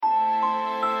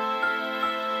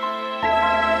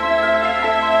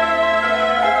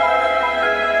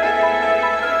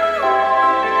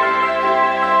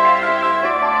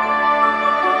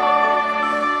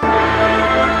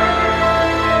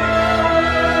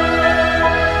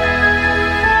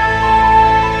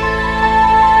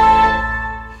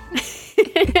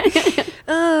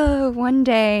one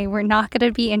day we're not going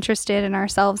to be interested in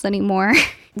ourselves anymore.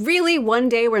 Really? One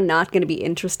day we're not going to be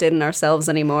interested in ourselves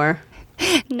anymore?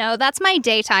 No, that's my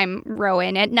daytime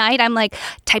Rowan. At night, I'm like,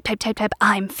 type.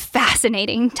 I'm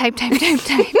fascinating. Type.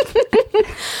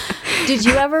 Did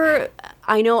you ever...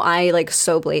 I know I, like,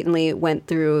 so blatantly went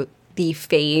through the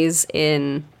phase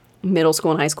in middle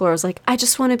school and high school where I was like, I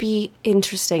just want to be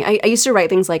interesting. I used to write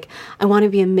things like, I want to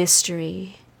be a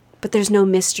mystery, but there's no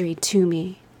mystery to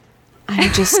me.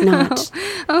 I'm just not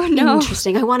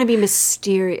interesting. I want to be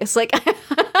mysterious. Like...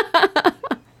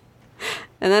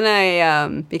 And then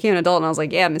I became an adult and I was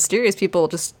like, yeah, mysterious people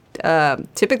just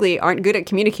typically aren't good at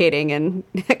communicating and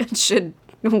should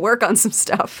work on some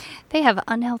stuff. They have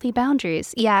unhealthy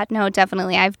boundaries. Yeah, no,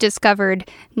 definitely. I've discovered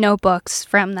notebooks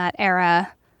from that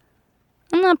era.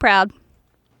 I'm not proud.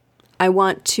 I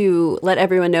want to let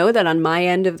everyone know that on my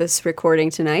end of this recording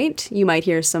tonight, you might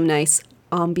hear some nice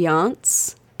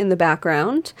ambiance in the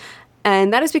background.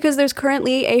 And that is because there's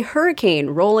currently a hurricane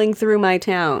rolling through my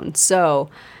town. So...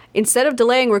 instead of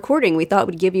delaying recording, we thought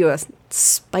we'd give you a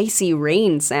spicy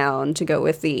rain sound to go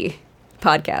with the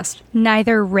podcast.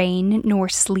 Neither rain nor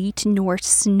sleet nor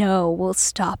snow will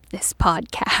stop this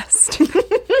podcast.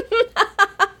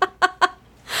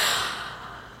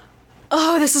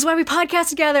 Oh, this is why we podcast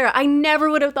together. I never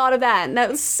would have thought of that. That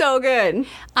was so good.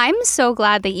 I'm so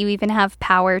glad that you even have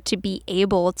power to be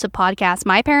able to podcast.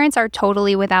 My parents are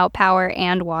totally without power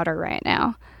and water right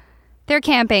now. They're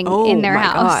camping in their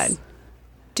house. God.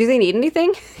 Do they need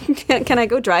anything? Can I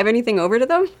go drive anything over to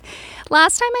them?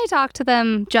 Last time I talked to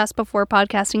them just before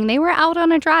podcasting, they were out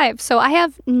on a drive, so I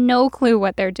have no clue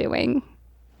what they're doing.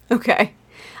 Okay.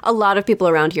 A lot of people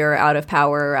around here are out of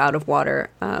power or out of water.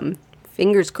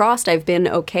 Fingers crossed I've been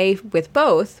okay with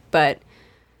both, but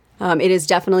it has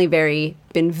definitely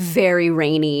been very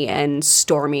rainy and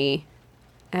stormy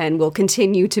and will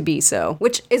continue to be so,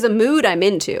 which is a mood I'm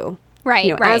into.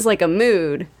 Right, right. As like a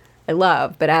mood, I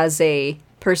love, but as a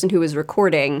person who is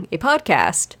recording a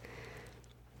podcast,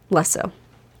 less so.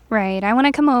 Right. I want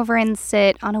to come over and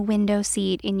sit on a window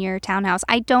seat in your townhouse.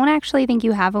 I don't actually think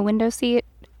you have a window seat.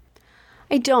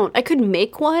 I don't. I could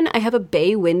make one. I have a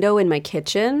bay window in my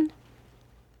kitchen,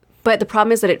 but the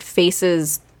problem is that it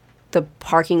faces the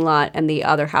parking lot and the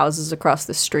other houses across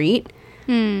the street,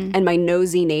 and my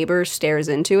nosy neighbor stares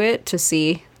into it to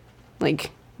see, like,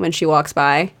 when she walks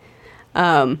by.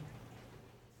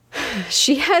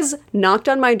 She has knocked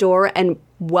on my door and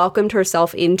welcomed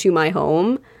herself into my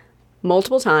home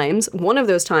multiple times. One of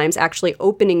those times actually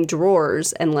opening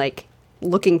drawers and, like,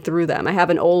 looking through them. I have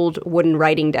an old wooden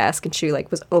writing desk, and she, like,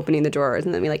 was opening the drawers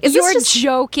and then be like, is You're this just...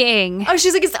 joking. Oh,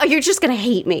 she's like, you're just going to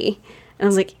hate me. And I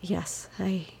was like, yes,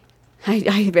 I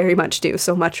very much do.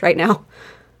 So much right now.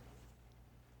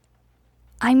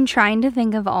 I'm trying to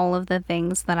think of all of the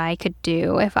things that I could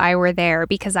do if I were there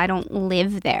because I don't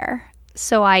live there.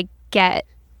 So I get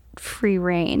free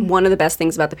reign. One of the best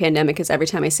things about the pandemic is every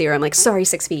time I see her, I'm like, sorry,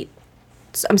 6 feet.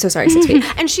 I'm so sorry, 6 feet.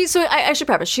 And I should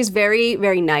preface, she's very,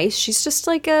 very nice. She's just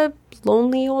like a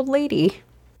lonely old lady.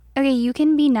 Okay, you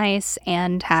can be nice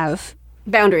and have...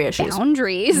 boundary issues.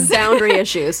 Boundary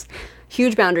issues.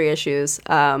 Huge boundary issues.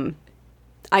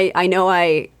 I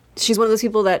know she's one of those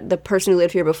people that the person who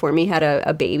lived here before me had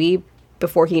a baby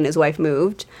before he and his wife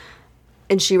moved.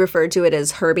 And she referred to it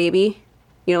as her baby.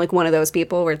 You know, like one of those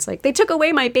people where it's like, they took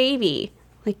away my baby.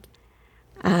 Like,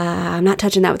 I'm not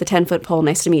touching that with a 10-foot pole.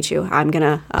 Nice to meet you. I'm going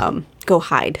to go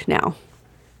hide now.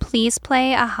 Please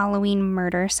play a Halloween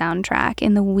murder soundtrack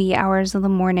in the wee hours of the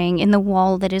morning in the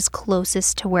wall that is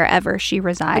closest to wherever she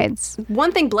resides.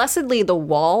 One thing, blessedly, the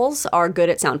walls are good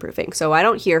at soundproofing, so I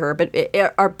don't hear her, but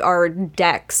our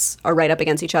decks are right up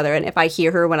against each other, and if I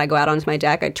hear her when I go out onto my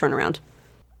deck, I turn around.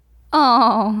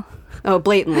 Oh,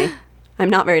 blatantly. I'm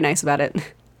not very nice about it.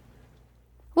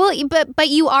 Well, but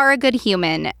you are a good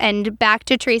human, and back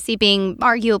to Tracy being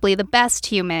arguably the best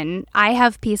human, I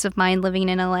have peace of mind living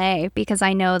in LA because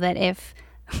I know that if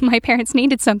my parents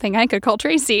needed something, I could call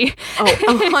Tracy. Oh,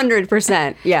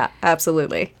 100%. Yeah,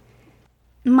 absolutely.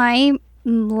 My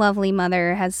lovely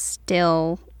mother has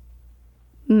still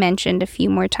mentioned a few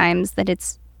more times that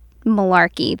it's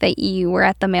malarkey that you were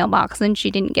at the mailbox and she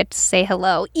didn't get to say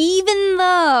hello, even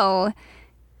though...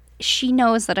 she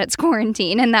knows that it's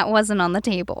quarantine and that wasn't on the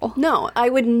table. No, I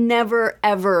would never,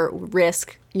 ever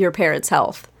risk your parents'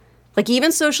 health. Like,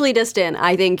 even socially distant,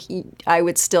 I think I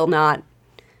would still not.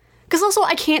 Because also,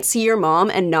 I can't see your mom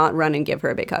and not run and give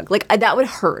her a big hug. Like, that would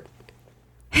hurt.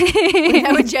 Like,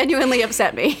 that would genuinely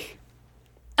upset me.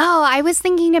 Oh, I was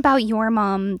thinking about your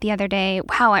mom the other day.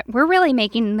 Wow, we're really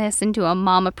making this into a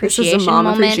mom appreciation This is a mom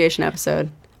moment. appreciation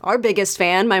episode. Our biggest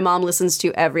fan, my mom listens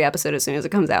to every episode as soon as it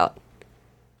comes out.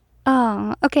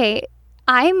 Oh, okay.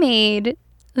 I made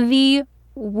the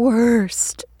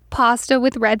worst pasta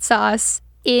with red sauce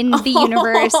in the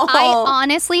universe. I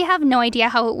honestly have no idea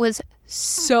how it was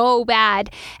so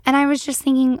bad. And I was just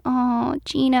thinking, oh,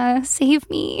 Gina, save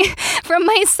me from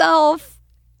myself.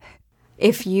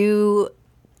 If you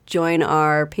join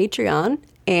our Patreon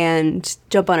and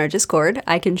jump on our Discord,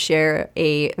 I can share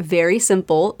a very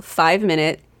simple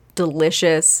 5-minute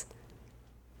delicious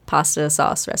pasta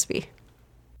sauce recipe.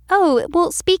 Oh,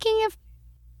 well, speaking of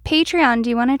Patreon, do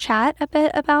you want to chat a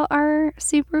bit about our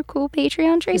super cool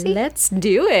Patreon, Tracy? Let's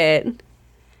do it.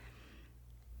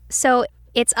 So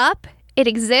it's up. It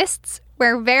exists.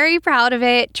 We're very proud of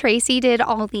it. Tracy did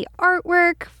all the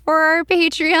artwork for our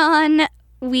Patreon.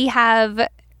 We have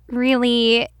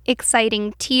really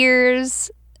exciting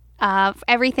tiers of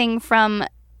everything from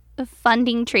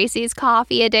funding Tracy's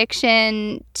coffee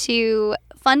addiction to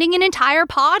funding an entire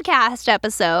podcast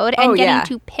episode and getting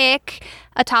to pick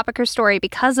a topic or story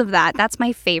because of that. That's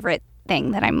my favorite thing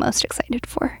that I'm most excited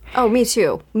for. Oh, me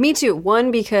too. Me too.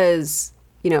 One, because,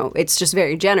 it's just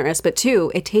very generous. But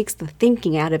two, it takes the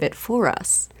thinking out of it for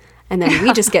us. And then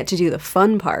we just get to do the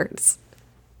fun parts.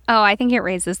 Oh, I think it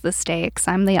raises the stakes.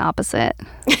 I'm the opposite.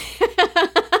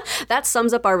 That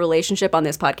sums up our relationship on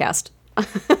this podcast. But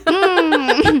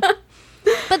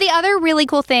the other really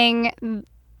cool thing,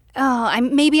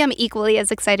 I'm equally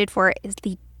as excited for, is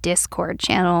the Discord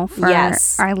channel for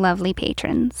our lovely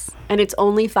patrons. And it's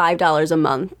only $5 a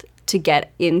month to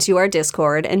get into our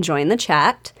Discord and join the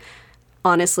chat.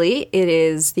 Honestly, it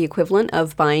is the equivalent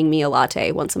of buying me a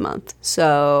latte once a month.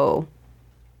 So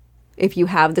if you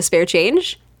have the spare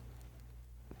change,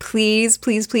 please,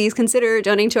 please, please consider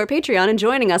donating to our Patreon and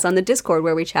joining us on the Discord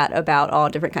where we chat about all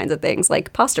different kinds of things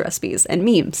like pasta recipes and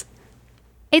memes.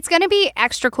 It's going to be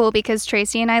extra cool because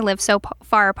Tracy and I live so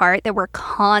far apart that we're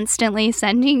constantly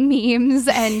sending memes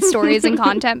and stories and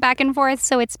content back and forth.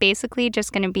 So it's basically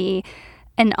just going to be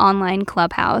an online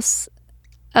clubhouse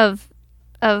of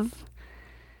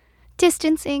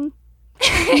distancing.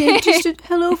 Just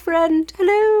hello, friend.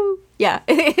 Hello. Yeah,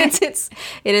 it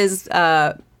is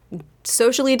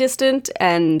socially distant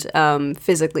and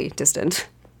physically distant.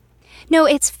 No,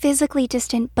 it's physically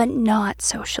distant, but not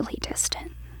socially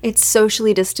distant. It's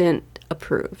socially distant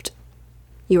approved.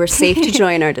 You are safe to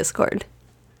join our Discord.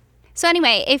 So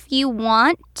anyway, if you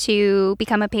want to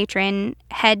become a patron,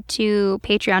 head to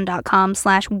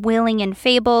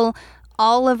patreon.com/willingandfable.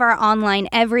 All of our online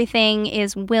everything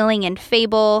is Willing and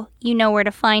Fable. You know where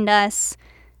to find us.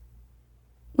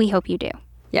 We hope you do.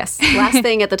 Yes. Last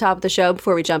thing at the top of the show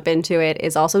before we jump into it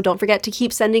is also don't forget to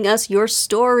keep sending us your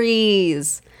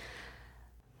stories.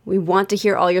 We want to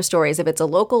hear all your stories. If it's a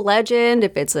local legend,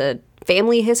 if it's a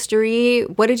family history,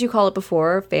 what did you call it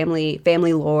before? Family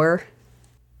lore?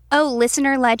 Oh,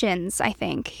 listener legends, I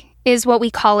think, is what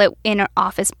we call it in our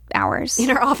office hours.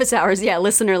 In our office hours, yeah,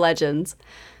 listener legends.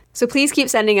 So please keep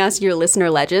sending us your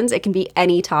listener legends. It can be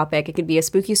any topic. It could be a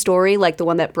spooky story like the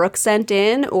one that Brooke sent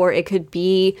in, or it could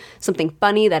be something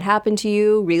funny that happened to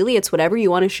you. Really, it's whatever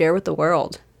you want to share with the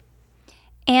world.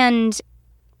 And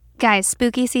guys,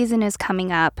 spooky season is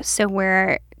coming up, so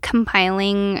we're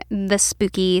compiling the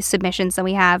spooky submissions that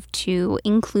we have to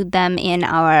include them in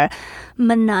our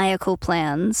maniacal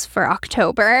plans for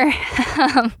October.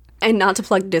 And not to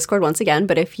plug Discord once again,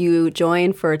 but if you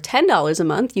join for $10 a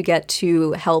month, you get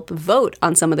to help vote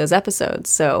on some of those episodes.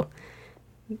 So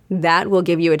that will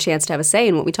give you a chance to have a say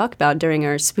in what we talk about during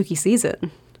our spooky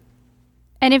season.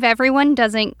 And if everyone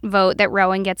doesn't vote that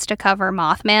Rowan gets to cover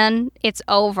Mothman, it's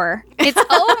over. It's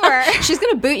over. She's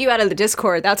going to boot you out of the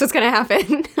Discord. That's what's going to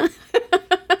happen.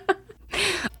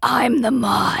 I'm the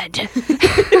mod.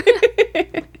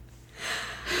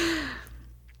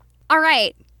 All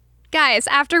right. Guys,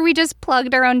 after we just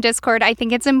plugged our own Discord, I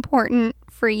think it's important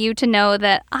for you to know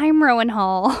that I'm Rowan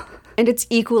Hall. And it's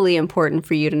equally important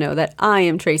for you to know that I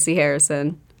am Tracy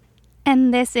Harrison.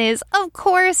 And this is, of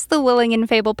course, the Willing and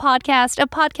Fable podcast, a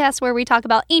podcast where we talk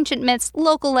about ancient myths,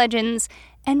 local legends,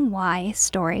 and why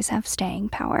stories have staying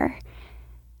power.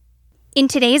 In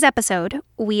today's episode,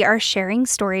 we are sharing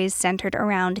stories centered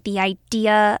around the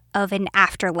idea of an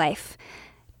afterlife.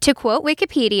 To quote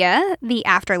Wikipedia, the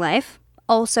afterlife,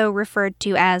 also referred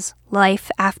to as life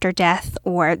after death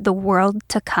or the world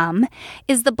to come,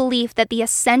 is the belief that the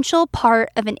essential part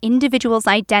of an individual's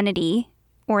identity,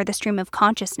 or the stream of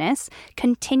consciousness,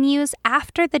 continues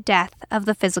after the death of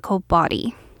the physical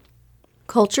body.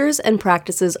 Cultures and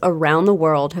practices around the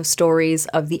world have stories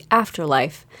of the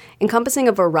afterlife, encompassing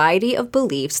a variety of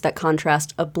beliefs that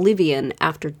contrast oblivion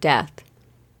after death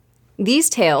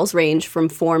These tales range from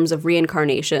forms of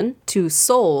reincarnation to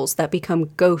souls that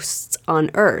become ghosts on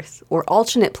Earth or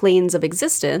alternate planes of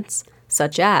existence,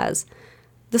 such as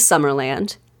the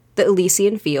Summerland, the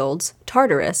Elysian Fields,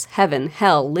 Tartarus, Heaven,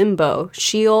 Hell, Limbo,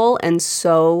 Sheol, and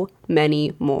so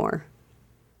many more.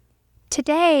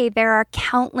 Today, there are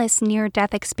countless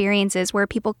near-death experiences where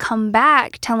people come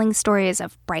back telling stories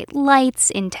of bright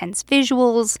lights, intense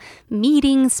visuals,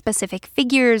 meeting specific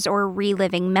figures, or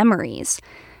reliving memories.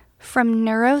 From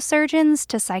neurosurgeons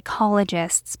to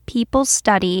psychologists, people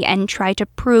study and try to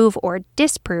prove or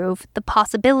disprove the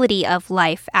possibility of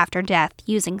life after death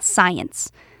using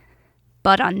science.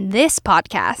 But on this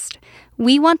podcast,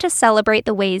 we want to celebrate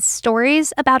the ways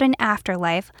stories about an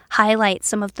afterlife highlight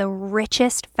some of the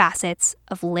richest facets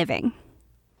of living.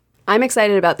 I'm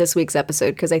excited about this week's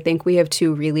episode because I think we have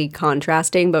two really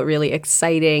contrasting but really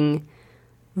exciting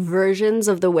versions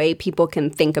of the way people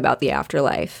can think about the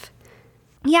afterlife.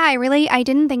 Yeah, I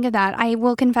didn't think of that. I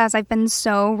will confess I've been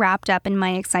so wrapped up in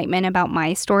my excitement about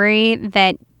my story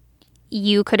that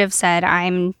you could have said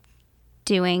I'm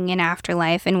doing an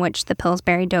afterlife in which the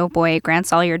Pillsbury Doughboy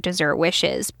grants all your dessert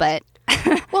wishes, but...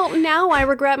 Well, now I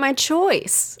regret my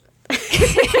choice.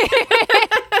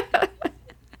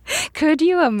 Could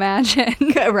you imagine?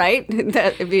 Right?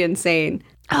 That would be insane.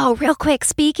 Oh, real quick,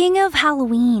 speaking of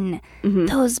Halloween,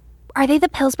 are they the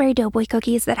Pillsbury Doughboy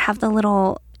cookies that have the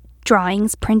little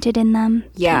drawings printed in them?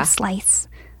 Yeah. Slice.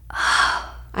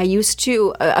 I used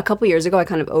to, a couple years ago, I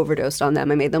kind of overdosed on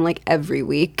them. I made them like every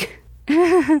week.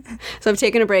 So I've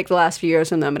taken a break the last few years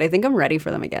from them, but I think I'm ready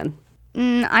for them again.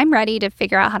 I'm ready to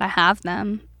figure out how to have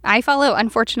them.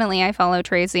 Unfortunately, I follow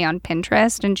Tracy on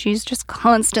Pinterest, and she's just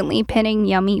constantly pinning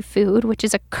yummy food, which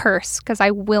is a curse because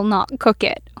I will not cook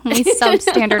it. Only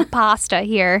substandard pasta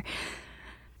here.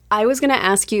 I was going to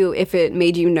ask you if it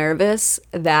made you nervous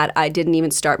that I didn't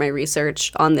even start my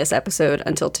research on this episode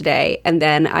until today, and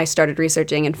then I started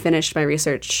researching and finished my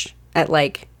research at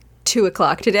like 2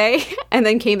 o'clock today, and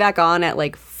then came back on at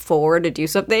like 4 to do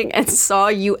something and saw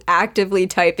you actively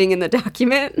typing in the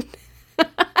document.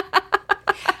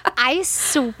 I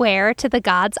swear to the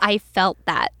gods, I felt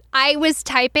that. I was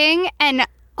typing, and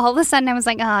all of a sudden I was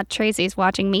like, Tracy's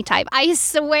watching me type. I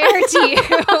swear to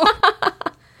you.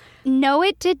 No,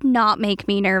 it did not make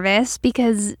me nervous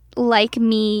because, like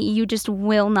me, you just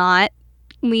will not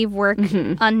leave work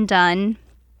undone.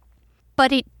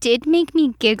 But it did make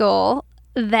me giggle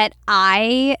that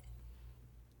in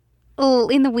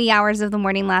the wee hours of the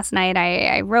morning last night,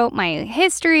 I wrote my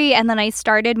history and then I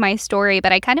started my story,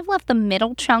 but I kind of left the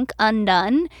middle chunk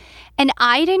undone. And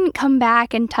I didn't come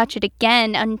back and touch it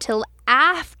again until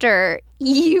after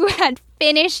you had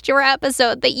finished your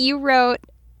episode that you wrote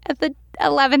at the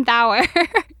 11th hour.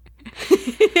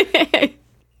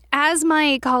 As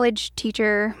my college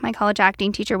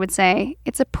acting teacher would say,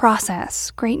 it's a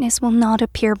process. Greatness will not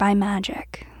appear by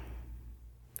magic.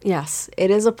 Yes, it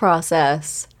is a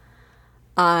process.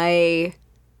 I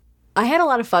had a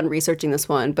lot of fun researching this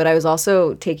one, but I was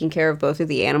also taking care of both of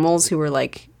the animals who were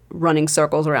like running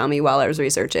circles around me while I was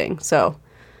researching. So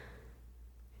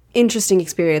interesting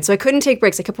experience. So I couldn't take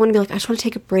breaks. I kept wanting to be like, I just want to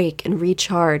take a break and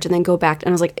recharge and then go back. And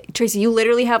I was like, Tracy, you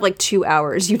literally have like 2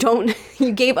 hours.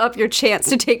 You gave up your chance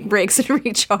to take breaks and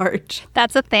recharge.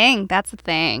 That's a thing.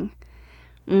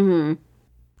 Mm-hmm.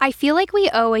 I feel like we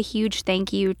owe a huge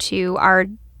thank you to our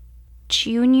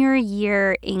junior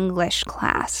year English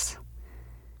class.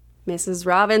 Mrs.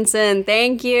 Robinson,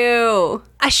 thank you.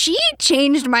 She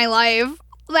changed my life.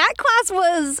 That class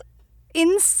was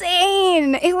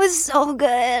insane. It was so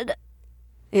good.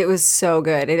 It was so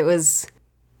good. It was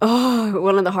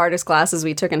one of the hardest classes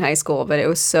we took in high school, but it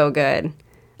was so good.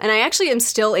 And I actually am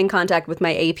still in contact with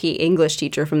my AP English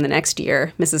teacher from the next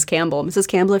year, Mrs. Campbell. Mrs.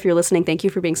 Campbell, if you're listening, thank you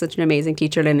for being such an amazing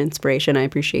teacher and an inspiration. I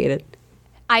appreciate it.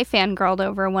 I fangirled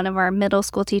over one of our middle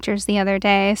school teachers the other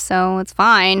day, so it's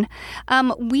fine.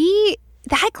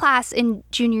 That class in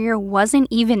junior year wasn't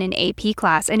even an AP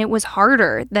class, and it was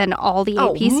harder than all the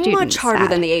AP students. Much harder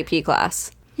than the AP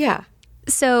class. Yeah.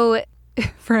 So,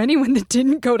 for anyone that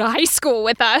didn't go to high school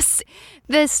with us,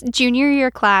 this junior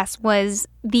year class was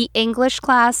the English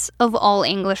class of all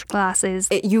English classes.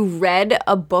 You read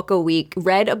a book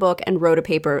and wrote a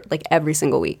paper like every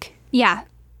single week. Yeah.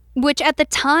 Which at the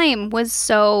time was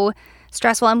so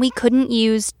stressful, and we couldn't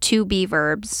use to be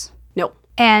verbs. Nope.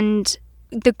 And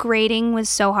the grading was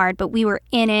so hard, but we were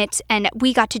in it, and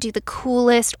we got to do the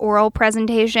coolest oral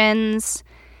presentations.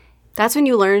 That's when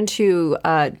you learned who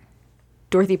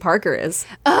Dorothy Parker is.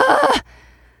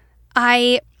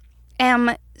 I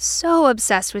am so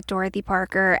obsessed with Dorothy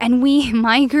Parker, and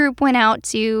my group went out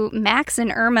to Max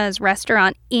and Irma's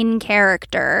restaurant in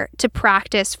character to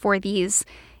practice for these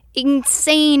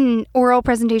insane oral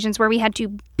presentations where we had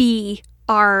to be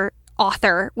our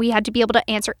author. We had to be able to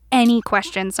answer any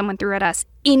question someone threw at us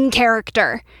in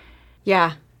character.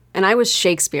 Yeah, and I was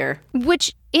Shakespeare.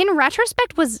 Which, in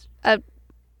retrospect, was an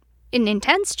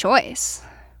intense choice.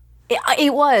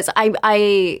 It was.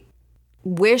 I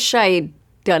wish I'd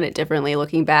done it differently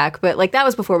looking back, but like that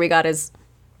was before we got as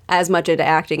much into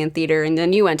acting and theater, and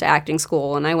then you went to acting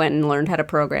school and I went and learned how to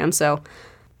program, so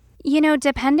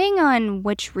depending on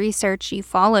which research you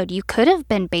followed, you could have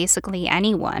been basically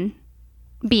anyone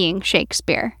being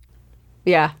Shakespeare.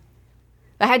 Yeah.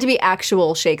 I had to be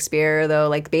actual Shakespeare, though,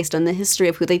 like based on the history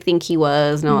of who they think he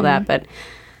was and all that. But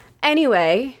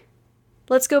anyway,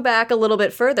 let's go back a little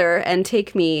bit further and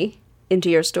take me into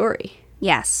your story.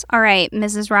 Yes. All right,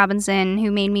 Mrs. Robinson,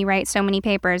 who made me write so many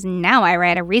papers, now I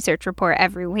write a research report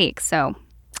every week, so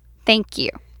thank you.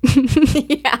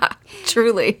 Yeah,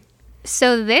 truly.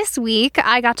 So this week,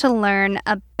 I got to learn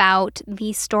about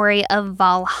the story of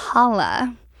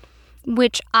Valhalla,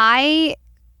 which I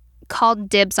called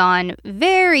dibs on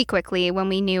very quickly when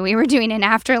we knew we were doing an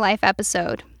Afterlife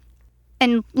episode.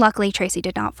 And luckily, Tracy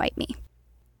did not fight me.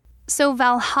 So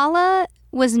Valhalla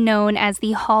was known as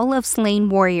the Hall of Slain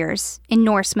Warriors in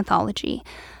Norse mythology.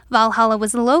 Valhalla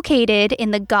was located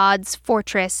in the god's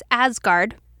fortress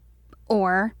Asgard,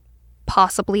 or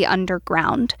possibly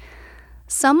underground.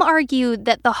 Some argued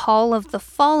that the Hall of the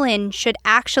Fallen should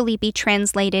actually be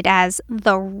translated as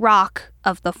the Rock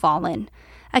of the Fallen,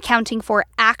 accounting for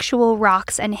actual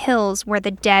rocks and hills where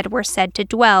the dead were said to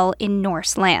dwell in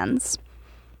Norse lands.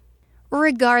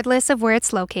 Regardless of where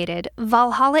it's located,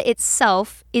 Valhalla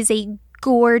itself is a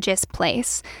gorgeous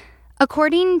place.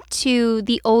 According to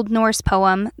the Old Norse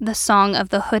poem, The Song of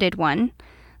the Hooded One,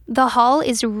 the hall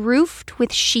is roofed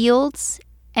with shields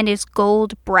and is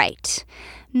gold bright.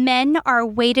 Men are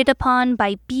waited upon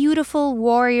by beautiful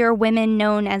warrior women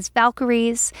known as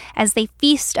Valkyries as they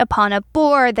feast upon a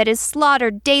boar that is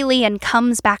slaughtered daily and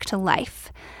comes back to life.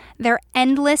 Their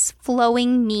endless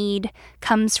flowing mead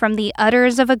comes from the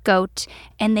udders of a goat,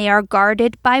 and they are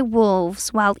guarded by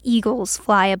wolves while eagles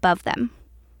fly above them.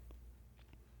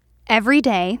 Every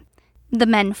day, the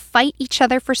men fight each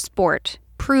other for sport,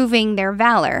 proving their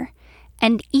valor,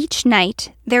 and each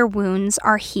night their wounds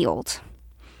are healed.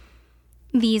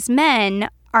 These men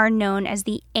are known as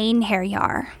the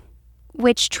Einherjar,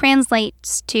 which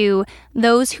translates to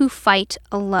those who fight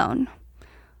alone.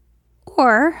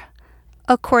 Or,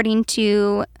 according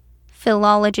to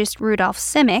philologist Rudolf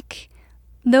Simic,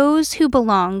 those who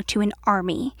belong to an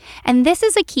army. And this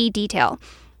is a key detail.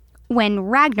 When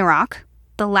Ragnarok,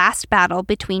 the last battle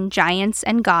between giants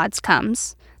and gods,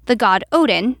 comes, the god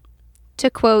Odin, to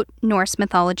quote Norse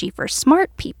mythology for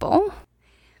smart people,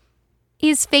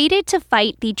 is fated to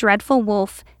fight the dreadful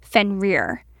wolf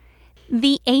Fenrir.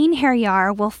 The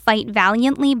Einherjar will fight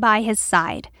valiantly by his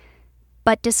side,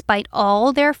 but despite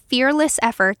all their fearless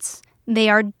efforts, they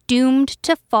are doomed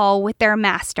to fall with their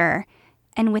master,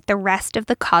 and with the rest of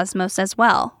the cosmos as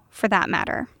well, for that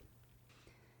matter.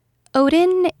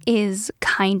 Odin is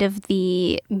kind of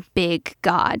the big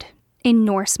god in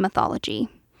Norse mythology,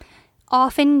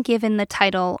 often given the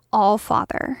title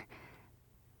Allfather.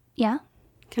 Yeah?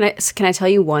 Can I tell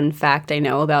you one fact I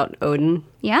know about Odin?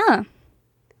 Yeah.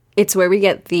 It's where we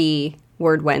get the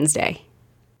word Wednesday.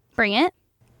 Bring it.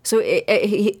 So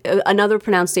another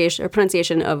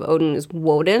pronunciation of Odin is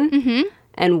Woden,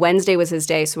 and Wednesday was his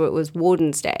day, so it was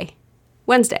Woden's day.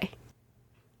 Wednesday.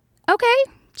 Okay,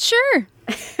 sure.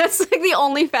 That's like the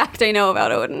only fact I know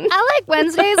about Odin. I like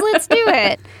Wednesdays. Let's do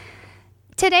it.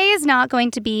 Today is not going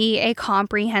to be a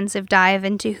comprehensive dive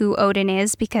into who Odin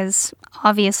is because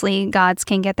obviously gods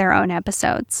can get their own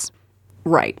episodes.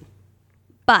 Right.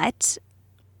 But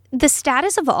the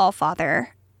status of Allfather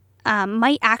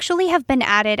might actually have been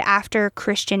added after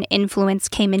Christian influence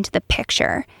came into the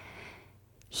picture.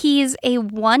 He's a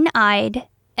one-eyed,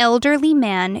 elderly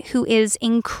man who is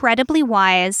incredibly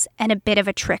wise and a bit of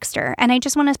a trickster. And I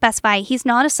just want to specify, he's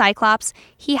not a Cyclops.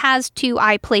 He has two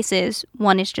eye places.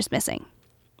 One is just missing.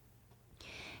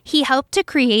 He helped to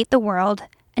create the world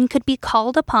and could be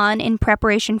called upon in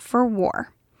preparation for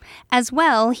war. As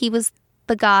well, he was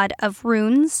the god of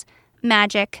runes,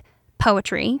 magic,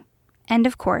 poetry, and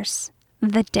of course,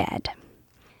 the dead.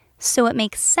 So it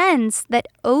makes sense that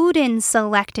Odin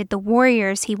selected the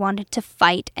warriors he wanted to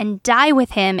fight and die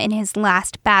with him in his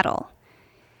last battle.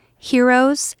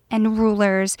 Heroes and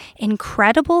rulers,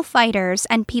 incredible fighters,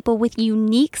 and people with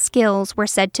unique skills were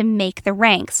said to make the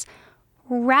ranks,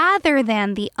 rather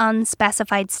than the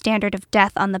unspecified standard of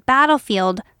death on the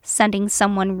battlefield, sending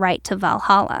someone right to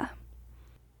Valhalla.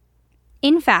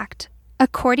 In fact,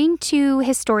 according to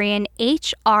historian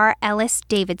H.R. Ellis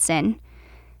Davidson,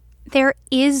 there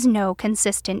is no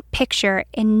consistent picture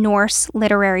in Norse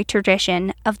literary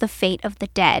tradition of the fate of the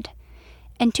dead,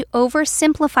 and to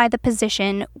oversimplify the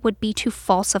position would be to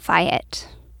falsify it.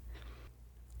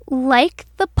 Like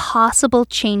the possible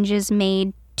changes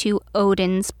made to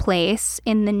Odin's place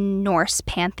in the Norse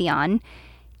pantheon,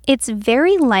 it's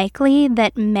very likely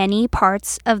that many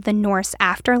parts of the Norse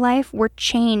afterlife were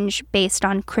changed based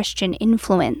on Christian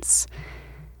influence.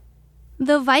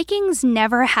 The Vikings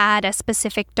never had a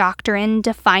specific doctrine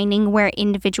defining where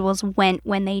individuals went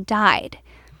when they died.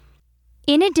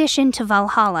 In addition to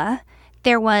Valhalla,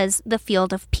 there was the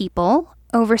Field of People,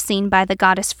 overseen by the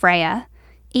goddess Freya,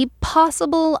 a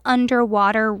possible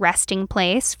underwater resting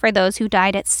place for those who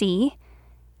died at sea,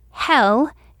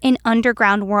 Hell, an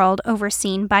underground world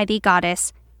overseen by the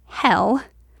goddess Hel.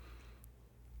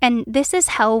 And this is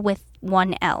Hell with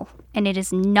one L, and it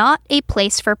is not a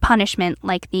place for punishment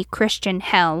like the Christian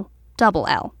hell, double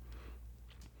L.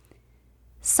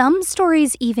 Some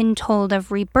stories even told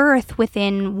of rebirth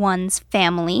within one's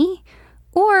family,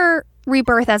 or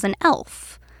rebirth as an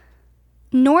elf.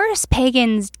 Norse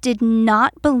pagans did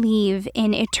not believe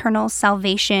in eternal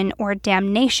salvation or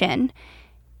damnation,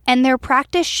 and their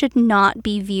practice should not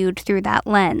be viewed through that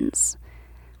lens.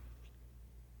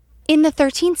 In the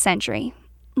 13th century,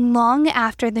 long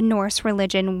after the Norse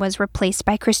religion was replaced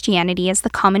by Christianity as the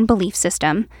common belief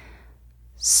system,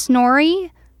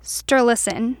 Snorri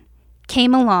Sturluson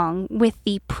came along with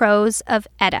the Prose of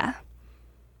Edda.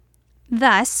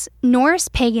 Thus, Norse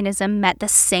paganism met the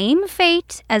same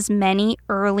fate as many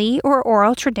early or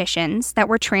oral traditions that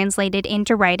were translated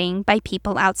into writing by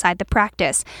people outside the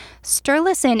practice.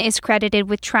 Sturluson is credited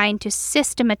with trying to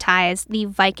systematize the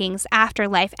Vikings'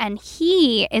 afterlife, and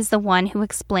he is the one who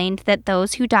explained that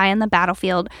those who die on the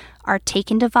battlefield are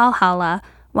taken to Valhalla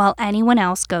while anyone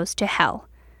else goes to Hell.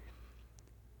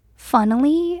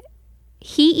 Funnily,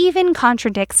 he even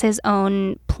contradicts his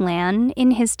own plan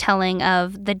in his telling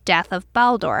of the death of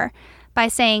Baldur by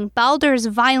saying Baldur's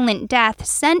violent death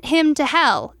sent him to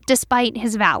hell despite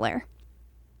his valor.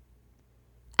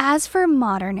 As for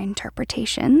modern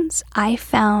interpretations, I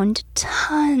found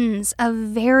tons of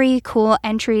very cool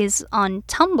entries on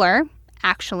Tumblr,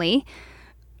 actually,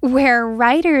 where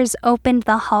writers opened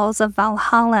the halls of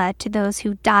Valhalla to those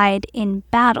who died in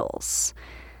battles,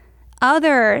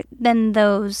 other than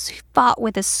those who fought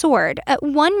with a sword.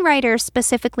 One writer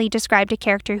specifically described a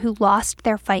character who lost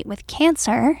their fight with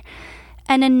cancer,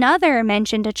 and another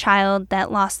mentioned a child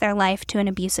that lost their life to an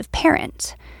abusive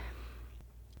parent.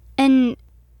 And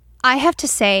I have to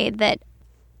say that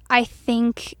I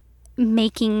think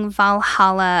making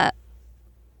Valhalla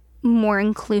more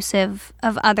inclusive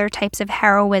of other types of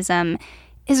heroism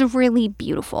is really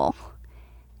beautiful.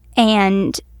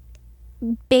 And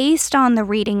based on the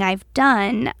reading I've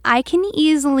done, I can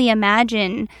easily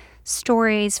imagine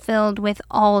stories filled with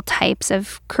all types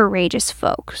of courageous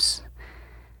folks.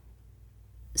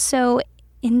 So,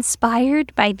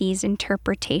 inspired by these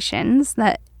interpretations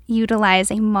that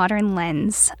utilize a modern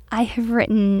lens, I have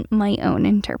written my own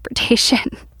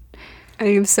interpretation. I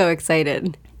am so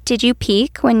excited. Did you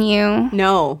peek when you...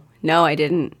 No, I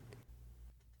didn't.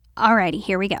 Alrighty,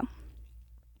 here we go.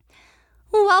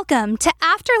 Welcome to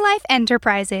Afterlife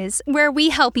Enterprises, where we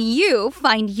help you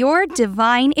find your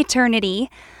divine eternity.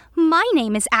 My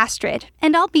name is Astrid,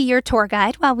 and I'll be your tour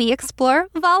guide while we explore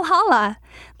Valhalla,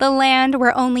 the land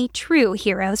where only true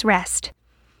heroes rest.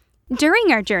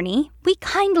 During our journey, we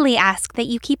kindly ask that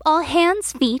you keep all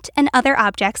hands, feet, and other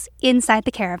objects inside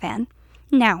the caravan.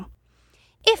 Now,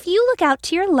 if you look out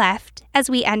to your left as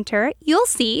we enter, you'll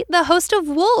see the host of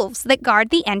wolves that guard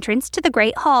the entrance to the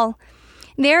Great Hall.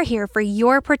 They're here for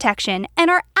your protection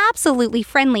and are absolutely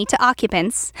friendly to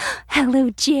occupants. Hello,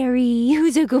 Jerry.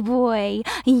 Who's a good boy?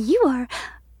 You are.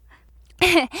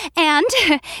 And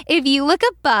if you look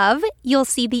above, you'll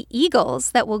see the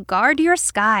eagles that will guard your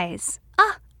skies.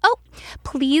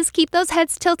 Please keep those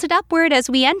heads tilted upward as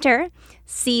we enter.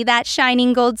 See that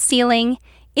shining gold ceiling?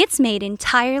 It's made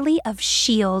entirely of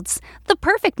shields, the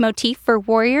perfect motif for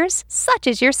warriors such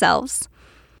as yourselves.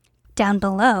 Down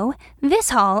below,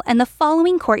 this hall and the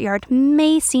following courtyard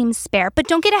may seem spare, but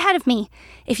don't get ahead of me.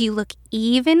 If you look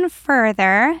even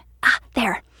further,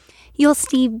 there, you'll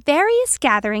see various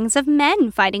gatherings of men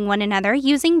fighting one another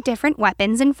using different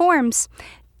weapons and forms.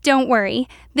 Don't worry,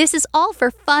 this is all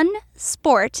for fun,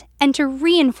 sport, and to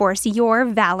reinforce your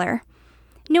valor.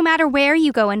 No matter where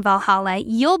you go in Valhalla,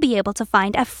 you'll be able to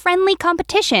find a friendly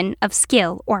competition of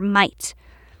skill or might.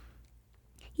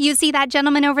 You see that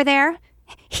gentleman over there?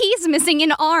 He's missing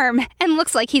an arm and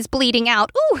looks like he's bleeding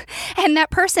out. Ooh, and that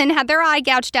person had their eye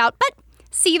gouged out. But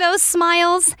see those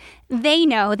smiles? They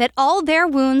know that all their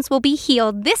wounds will be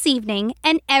healed this evening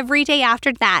and every day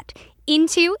after that,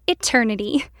 into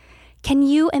eternity. Can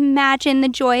you imagine the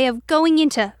joy of going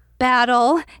into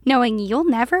battle, knowing you'll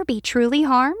never be truly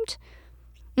harmed?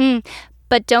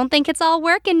 But don't think it's all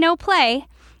work and no play.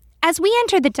 As we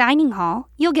enter the dining hall,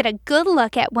 you'll get a good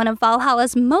look at one of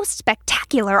Valhalla's most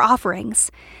spectacular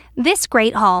offerings. This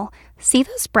great hall, see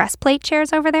those breastplate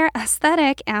chairs over there?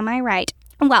 Aesthetic, am I right?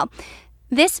 Well,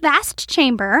 this vast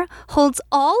chamber holds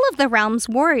all of the realm's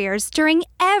warriors during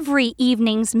every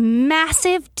evening's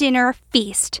massive dinner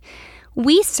feast.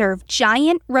 We serve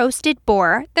giant roasted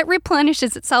boar that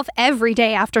replenishes itself every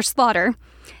day after slaughter.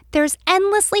 There's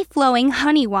endlessly flowing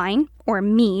honey wine, or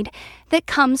mead, that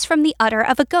comes from the udder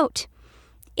of a goat.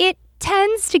 It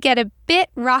tends to get a bit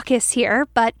raucous here,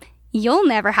 but you'll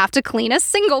never have to clean a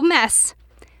single mess.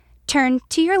 Turn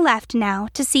to your left now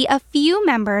to see a few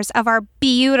members of our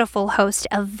beautiful host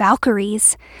of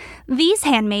Valkyries. These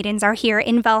handmaidens are here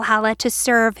in Valhalla to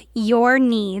serve your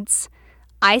needs.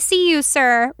 I see you,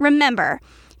 sir. Remember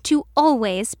to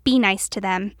always be nice to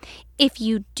them. If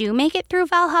you do make it through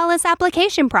Valhalla's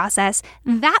application process,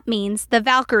 that means the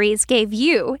Valkyries gave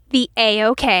you the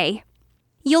A-OK.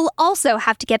 You'll also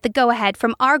have to get the go-ahead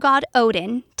from our god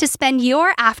Odin to spend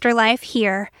your afterlife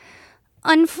here.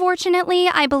 Unfortunately,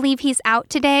 I believe he's out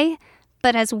today,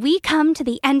 but as we come to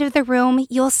the end of the room,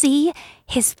 you'll see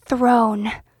his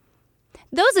throne.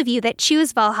 Those of you that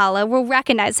choose Valhalla will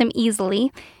recognize him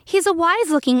easily. He's a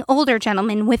wise-looking older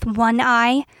gentleman with one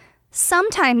eye.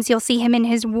 Sometimes you'll see him in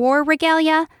his war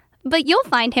regalia, but you'll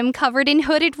find him covered in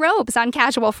hooded robes on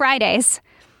casual Fridays.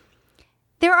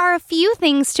 There are a few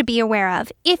things to be aware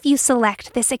of if you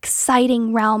select this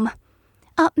exciting realm.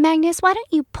 Magnus, why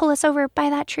don't you pull us over by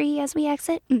that tree as we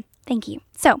exit? Thank you.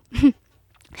 So,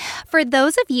 for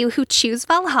those of you who choose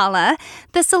Valhalla,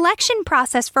 the selection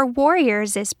process for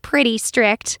warriors is pretty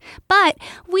strict, but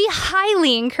we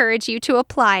highly encourage you to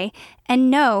apply and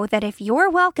know that if you're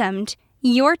welcomed,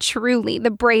 you're truly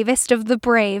the bravest of the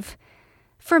brave.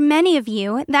 For many of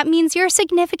you, that means your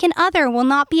significant other will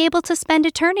not be able to spend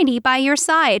eternity by your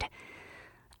side.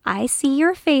 I see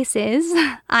your faces.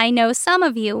 I know some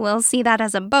of you will see that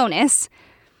as a bonus.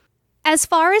 As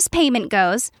far as payment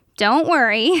goes, don't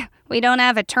worry. We don't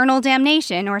have eternal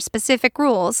damnation or specific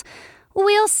rules.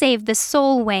 We'll save the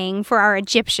soul weighing for our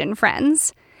Egyptian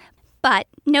friends. But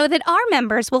know that our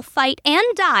members will fight and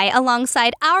die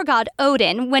alongside our god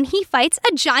Odin when he fights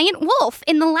a giant wolf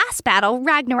in the last battle,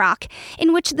 Ragnarok,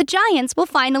 in which the giants will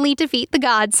finally defeat the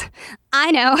gods. I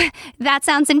know, that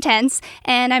sounds intense,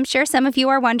 and I'm sure some of you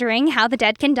are wondering how the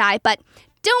dead can die, but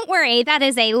don't worry, that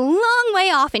is a long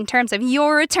way off in terms of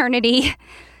your eternity.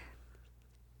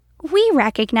 We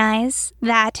recognize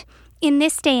that in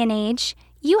this day and age,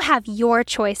 you have your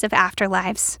choice of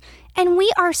afterlives. And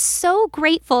we are so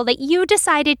grateful that you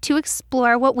decided to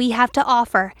explore what we have to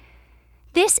offer.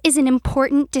 This is an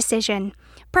important decision,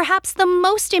 perhaps the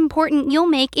most important you'll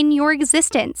make in your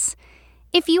existence.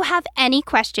 If you have any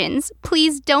questions,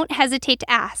 please don't hesitate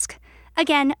to ask.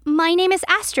 Again, my name is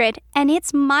Astrid, and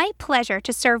it's my pleasure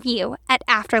to serve you at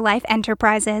Afterlife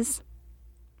Enterprises.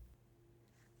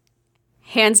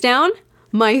 Hands down,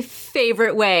 my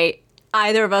favorite way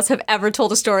either of us have ever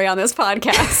told a story on this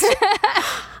podcast.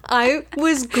 I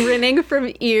was grinning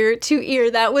from ear to ear.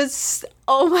 That was,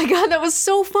 oh my God, that was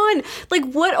so fun. Like,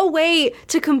 what a way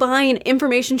to combine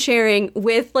information sharing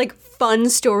with, like, fun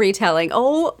storytelling.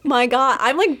 Oh my God,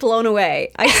 I'm, like, blown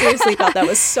away. I seriously thought that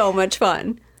was so much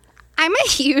fun. I'm a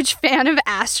huge fan of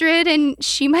Astrid, and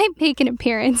she might make an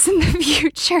appearance in the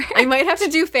future. I might have to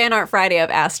do Fan Art Friday of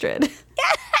Astrid.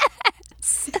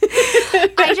 Yes!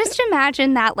 I just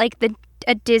imagine that, like,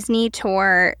 a Disney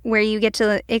tour where you get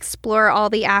to explore all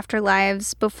the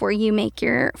afterlives before you make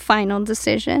your final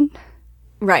decision.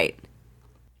 Right.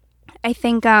 I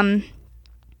think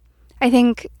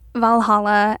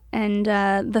Valhalla and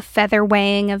the feather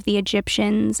weighing of the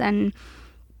Egyptians and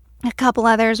a couple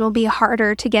others will be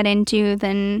harder to get into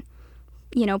than,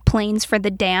 Planes for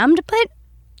the Damned, but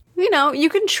you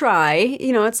can try.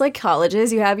 It's like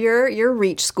colleges. You have your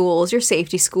reach schools, your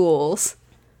safety schools.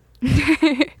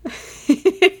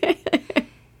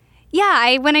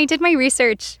 Yeah, when I did my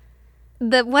research,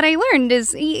 what I learned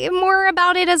is more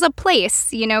about it as a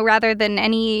place, rather than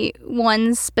any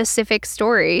one specific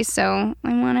story. So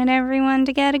I wanted everyone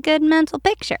to get a good mental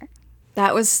picture.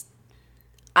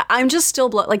 I'm just still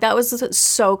blown. Like, that was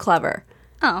so clever.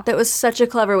 Oh. That was such a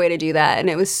clever way to do that, and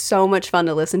it was so much fun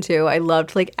to listen to. I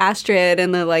loved like Astrid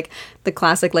and the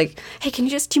classic hey, do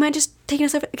you mind just taking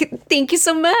us over? Thank you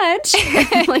so much.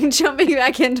 Like jumping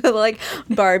back into like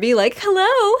Barbie, like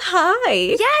hello,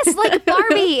 hi. Yes, like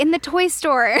Barbie in the toy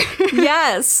store.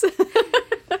 Yes.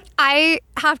 I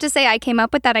have to say I came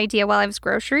up with that idea while I was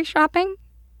grocery shopping.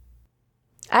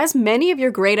 As many of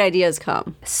your great ideas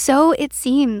come. So it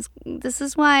seems. This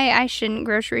is why I shouldn't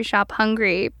grocery shop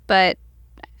hungry, but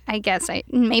I guess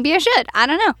maybe I should. I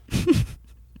don't know.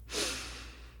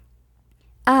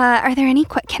 Are there any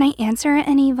can I answer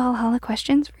any Valhalla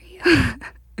questions for you?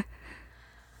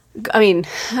 I mean,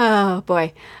 oh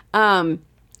boy.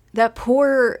 That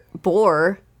poor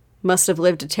boar must have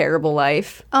lived a terrible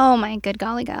life. Oh my good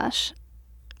golly gosh.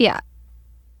 Yeah.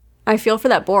 I feel for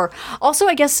that boar. Also,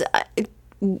 I guess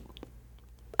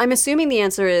I'm assuming the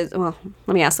answer is, well,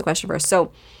 let me ask the question first.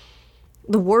 So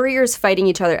the warriors fighting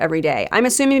each other every day. I'm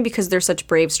assuming because they're such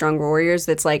brave, strong warriors,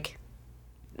 that's like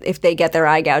if they get their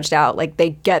eye gouged out, like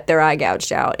they get their eye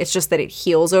gouged out. It's just that it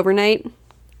heals overnight.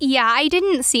 Yeah, I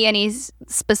didn't see any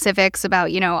specifics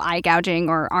about, eye gouging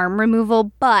or arm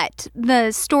removal, but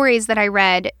the stories that I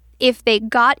read, if they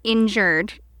got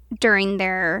injured during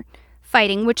their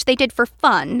fighting, which they did for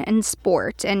fun and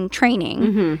sport and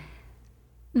training,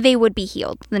 they would be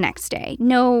healed the next day.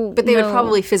 But they would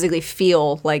probably physically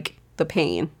feel like the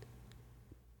pain.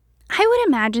 I would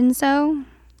imagine so.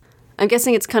 I'm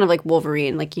guessing it's kind of like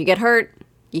Wolverine. Like you get hurt,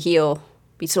 you heal,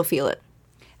 but you still feel it.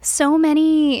 So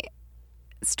many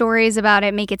stories about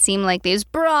it make it seem like these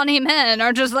brawny men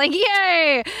are just like,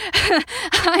 yay,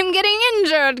 I'm getting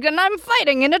injured and I'm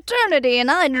fighting in eternity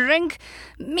and I drink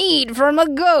mead from a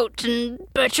goat and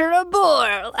butcher a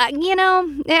boar.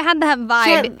 It had that vibe.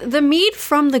 Yeah, the mead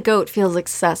from the goat feels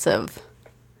excessive.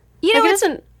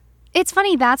 It's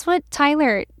funny. That's what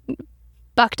Tyler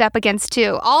bucked up against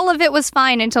too. All of it was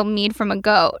fine until mead from a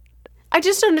goat. I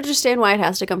just don't understand why it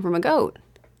has to come from a goat.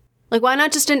 Like, why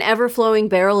not just an ever-flowing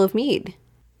barrel of mead?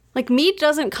 Like, mead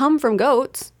doesn't come from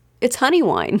goats. It's honey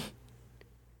wine.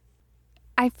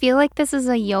 I feel like this is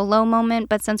a YOLO moment,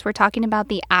 but since we're talking about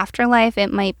the afterlife,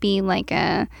 it might be like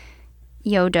a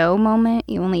Yodo moment.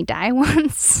 You only die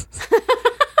once.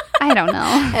 I don't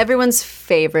know. Everyone's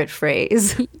favorite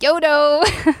phrase. Yodo.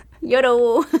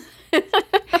 Yodo.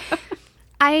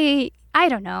 I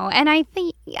don't know. And I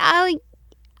think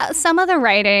some of the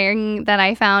writing that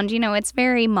I found, it's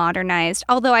very modernized.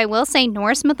 Although I will say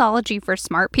Norse Mythology for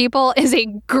Smart People is a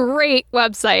great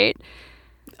website.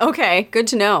 Okay, good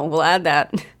to know. We'll add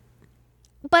that.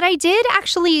 But I did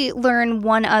actually learn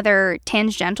one other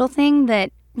tangential thing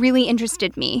that really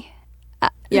interested me.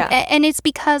 Yeah. And it's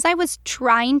because I was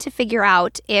trying to figure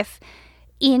out if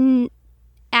in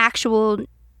actual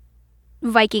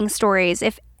Viking stories,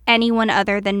 if anyone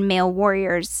other than male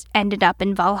warriors ended up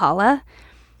in Valhalla.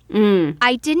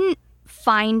 I didn't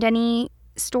find any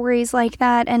stories like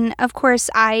that. And of course,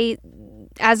 I,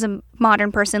 as a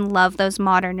modern person, love those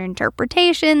modern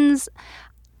interpretations.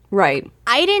 Right.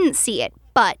 I didn't see it.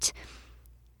 But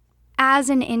as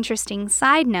an interesting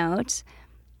side note,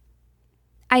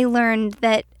 I learned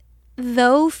that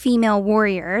though female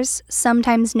warriors,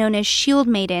 sometimes known as shield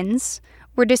maidens,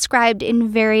 were described in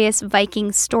various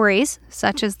Viking stories,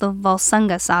 such as the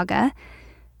Volsunga saga,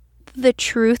 the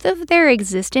truth of their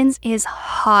existence is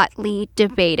hotly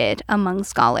debated among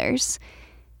scholars.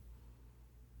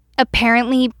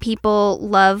 Apparently, people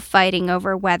love fighting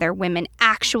over whether women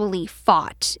actually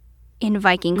fought in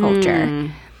Viking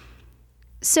culture.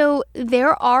 So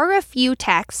there are a few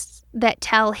texts that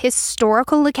tell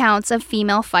historical accounts of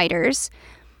female fighters,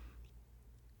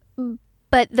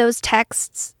 but those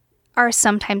texts are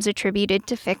sometimes attributed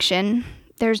to fiction.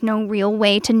 There's no real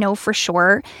way to know for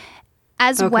sure.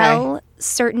 As well,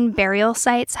 certain burial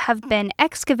sites have been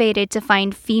excavated to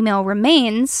find female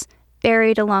remains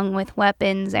buried along with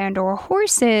weapons and or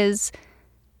horses,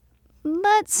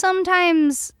 but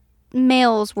sometimes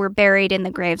males were buried in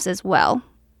the graves as well.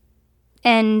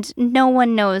 And no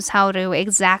one knows how to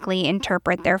exactly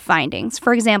interpret their findings.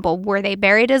 For example, were they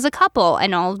buried as a couple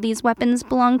and all of these weapons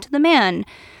belonged to the man?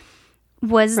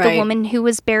 Was the woman who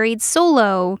was buried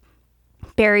solo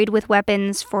buried with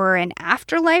weapons for an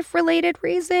afterlife-related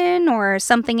reason or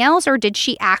something else? Or did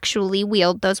she actually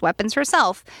wield those weapons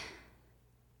herself?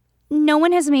 No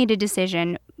one has made a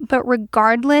decision, but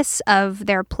regardless of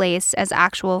their place as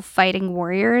actual fighting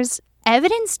warriors,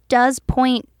 evidence does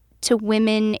point to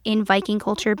women in Viking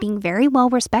culture being very well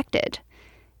respected.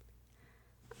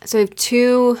 So I have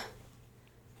two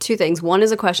things. One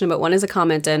is a question, but one is a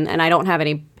comment, and I don't have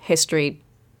any history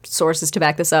sources to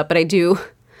back this up, but I do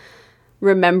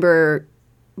remember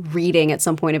reading at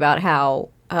some point about how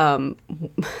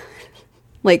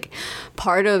like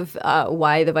part of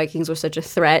why the Vikings were such a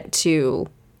threat to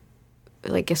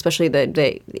like especially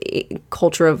the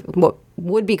culture of what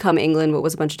would become England, what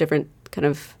was a bunch of different kind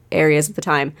of areas at the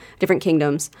time, different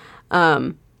kingdoms.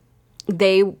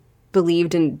 They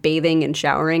believed in bathing and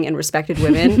showering and respected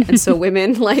women, and so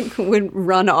women like would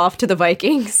run off to the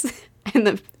Vikings,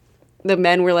 and the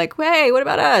men were like, "Hey, what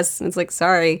about us?" And it's like,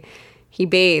 "Sorry, he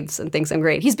bathes and thinks I'm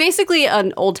great." He's basically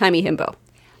an old-timey himbo.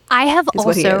 I have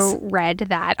also read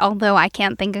that, although I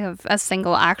can't think of a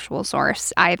single actual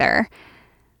source either.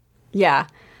 Yeah.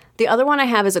 The other one I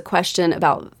have is a question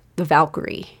about the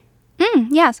Valkyrie.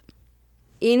 Yes.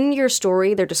 In your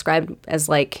story, they're described as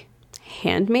like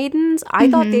handmaidens. I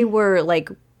thought they were like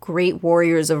great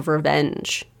warriors of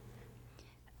revenge.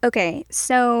 Okay,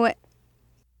 so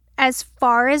as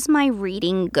far as my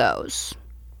reading goes,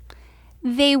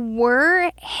 they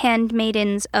were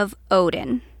handmaidens of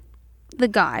Odin, the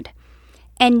god,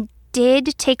 and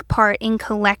did take part in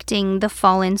collecting the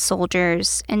fallen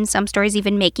soldiers, and some stories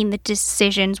even making the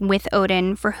decisions with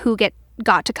Odin for who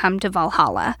got to come to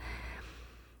Valhalla.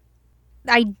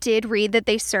 I did read that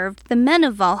they served the men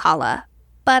of Valhalla,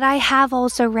 but I have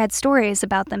also read stories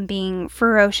about them being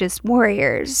ferocious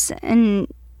warriors and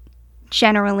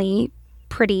generally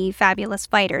pretty fabulous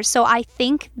fighters. So I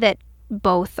think that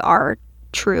both are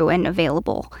true and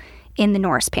available in the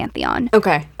Norse pantheon.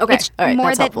 Okay. It's all right, more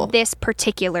that's that helpful. this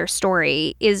particular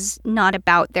story is not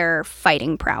about their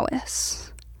fighting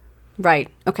prowess. Right.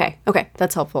 Okay.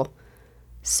 That's helpful.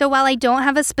 So while I don't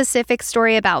have a specific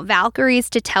story about Valkyries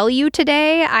to tell you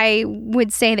today, I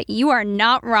would say that you are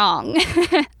not wrong.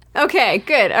 Okay,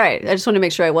 good. All right. I just want to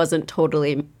make sure I wasn't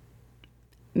totally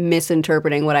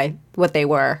misinterpreting what they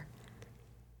were.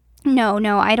 No,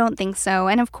 I don't think so.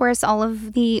 And of course, all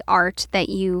of the art that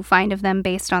you find of them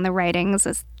based on the writings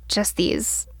is just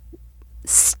these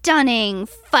stunning,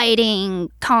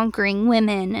 fighting, conquering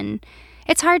women. And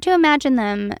it's hard to imagine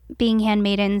them being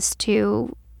handmaidens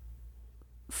to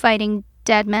fighting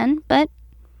dead men, but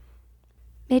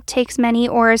it takes many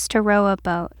oars to row a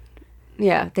boat.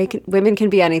 Yeah, women can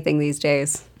be anything these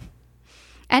days.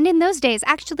 And in those days,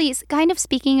 actually, kind of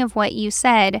speaking of what you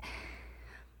said,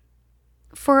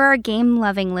 for our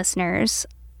game-loving listeners,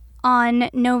 on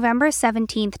November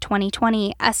 17th,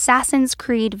 2020, Assassin's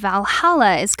Creed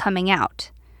Valhalla is coming out.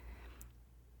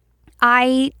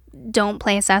 I don't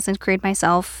play Assassin's Creed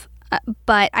myself,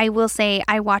 but I will say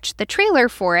I watched the trailer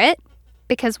for it,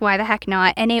 because why the heck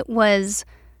not? And it was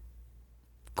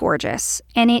gorgeous.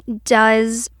 And it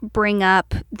does bring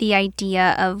up the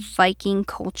idea of Viking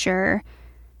culture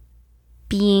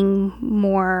being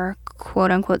more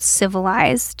quote-unquote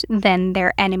civilized than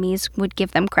their enemies would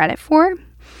give them credit for.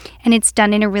 And it's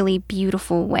done in a really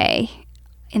beautiful way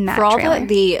in that trailer. For all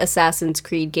the Assassin's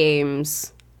Creed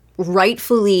games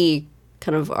rightfully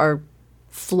kind of are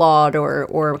flawed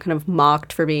or kind of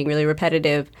mocked for being really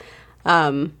repetitive,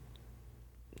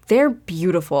 they're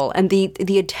beautiful. And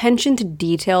the attention to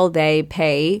detail they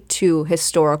pay to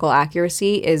historical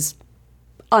accuracy is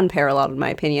unparalleled in my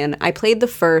opinion. I played the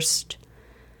first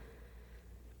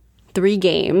 3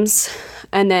 games,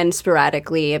 and then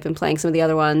sporadically I've been playing some of the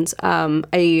other ones.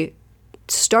 I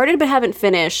started but haven't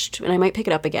finished, and I might pick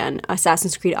it up again,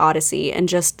 Assassin's Creed Odyssey, and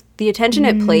just the attention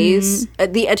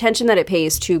the attention that it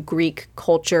pays to Greek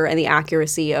culture and the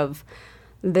accuracy of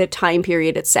the time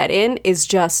period it's set in is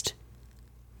just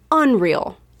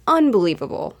unreal,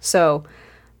 unbelievable. So,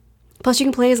 plus you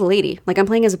can play as a lady. Like I'm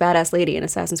playing as a badass lady in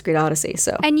Assassin's Creed Odyssey.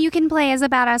 So, and you can play as a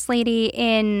badass lady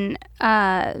in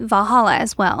Valhalla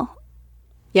as well.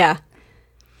 Yeah.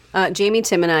 Jamie,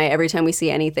 Tim, and I, every time we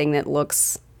see anything that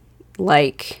looks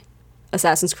like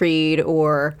Assassin's Creed,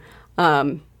 or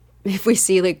if we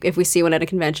see one at a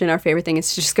convention, our favorite thing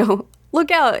is to just go,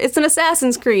 "Look out! It's an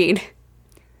Assassin's Creed."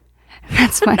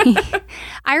 That's funny.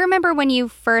 I remember when you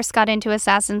first got into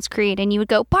Assassin's Creed and you would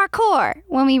go parkour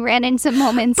when we ran into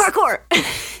moments. Parkour!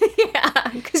 Yeah,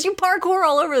 because you parkour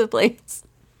all over the place.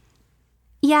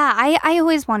 Yeah, I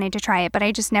always wanted to try it, but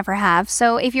I just never have.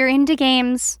 So if you're into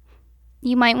games,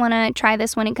 you might want to try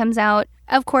this when it comes out.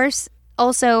 Of course,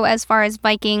 also as far as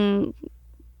Viking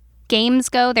games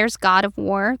go, there's God of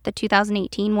War, the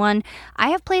 2018 one. I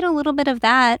have played a little bit of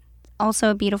that.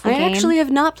 Also a beautiful game. I actually have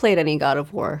not played any God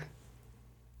of War.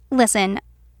 Listen,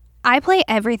 I play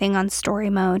everything on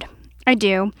story mode. I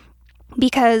do.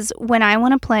 Because when I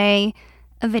want to play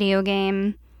a video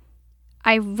game,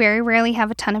 I very rarely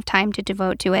have a ton of time to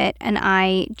devote to it, and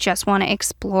I just want to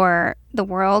explore the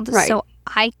world. Right. So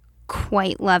I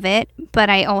quite love it, but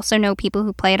I also know people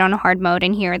who play it on a hard mode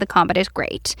and hear the combat is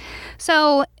great.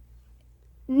 So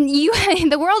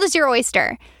the world is your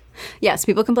oyster. Yes,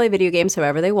 people can play video games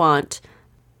however they want.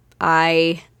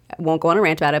 I won't go on a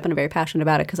rant about it, but I'm very passionate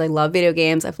about it because I love video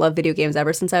games. I've loved video games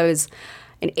ever since I was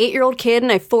an 8-year-old kid,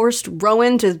 and I forced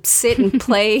Rowan to sit and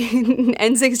play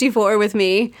N64 with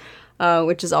me,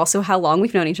 which is also how long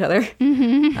we've known each other.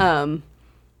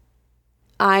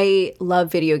 I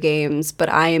love video games, but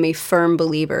I am a firm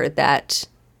believer that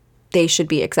they should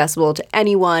be accessible to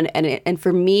anyone. And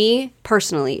for me,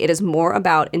 personally, it is more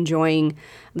about enjoying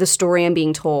the story I'm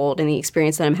being told and the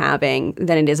experience that I'm having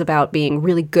than it is about being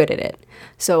really good at it.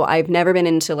 So I've never been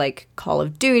into like Call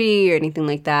of Duty or anything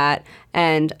like that.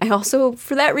 And I also,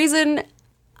 for that reason,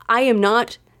 I am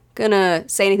not gonna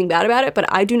say anything bad about it, but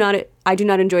I do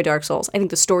not enjoy Dark Souls. I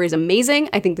think the story is amazing.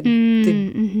 I think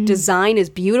the design is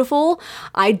beautiful.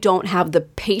 I don't have the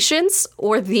patience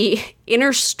or the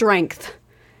inner strength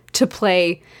to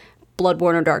play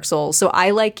Bloodborne or Dark Souls. So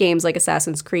I like games like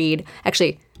Assassin's Creed.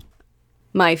 Actually,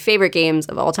 my favorite games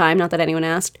of all time, not that anyone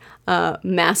asked,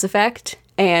 Mass Effect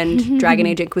and Dragon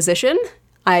Age Inquisition.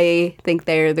 I think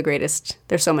they're the greatest.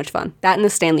 They're so much fun. That and the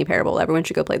Stanley Parable. Everyone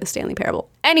should go play the Stanley Parable.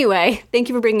 Anyway, thank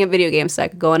you for bringing up video games so I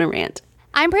could go on a rant.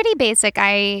 I'm pretty basic.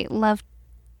 I love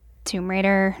Tomb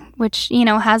Raider, which,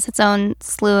 has its own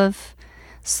slew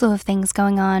of things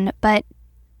going on. But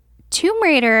Tomb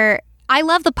Raider, I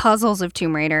love the puzzles of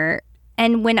Tomb Raider.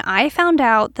 And when I found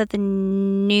out that the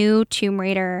new Tomb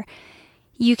Raider,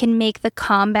 you can make the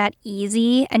combat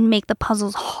easy and make the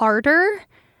puzzles harder,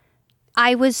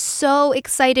 I was so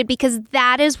excited because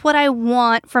that is what I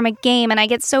want from a game. And I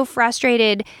get so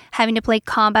frustrated having to play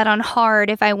combat on hard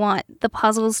if I want the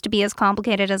puzzles to be as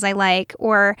complicated as I like,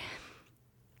 or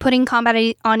putting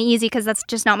combat on easy because that's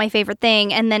just not my favorite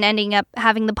thing, and then ending up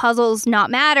having the puzzles not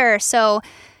matter. So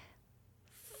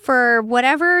for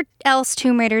whatever else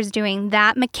Tomb Raider is doing,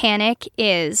 that mechanic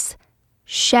is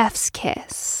chef's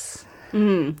kiss.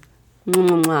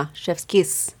 Chef's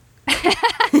kiss.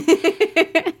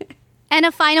 And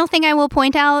a final thing I will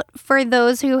point out for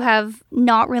those who have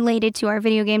not related to our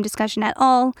video game discussion at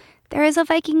all, there is a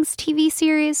Vikings TV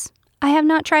series. I have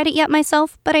not tried it yet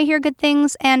myself, but I hear good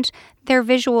things, and their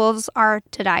visuals are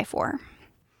to die for.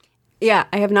 Yeah,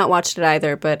 I have not watched it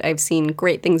either, but I've seen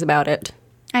great things about it.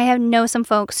 I know some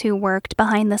folks who worked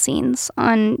behind the scenes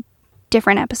on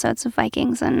different episodes of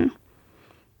Vikings, and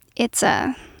it's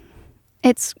a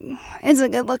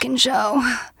good-looking show.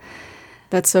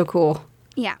 That's so cool.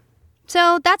 Yeah.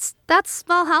 So that's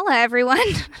Valhalla, everyone.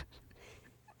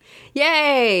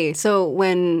 Yay! So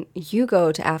when you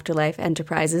go to Afterlife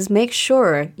Enterprises, make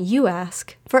sure you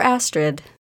ask for Astrid.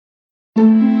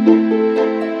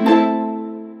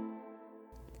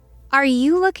 Are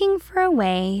you looking for a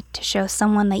way to show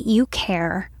someone that you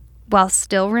care while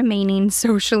still remaining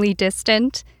socially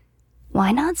distant?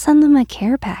 Why not send them a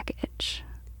care package?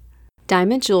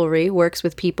 Diamond Jewelry works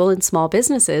with people and small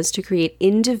businesses to create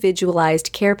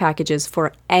individualized care packages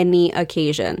for any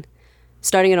occasion.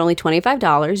 Starting at only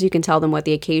 $25, you can tell them what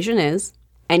the occasion is,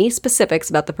 any specifics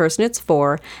about the person it's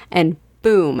for, and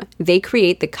boom, they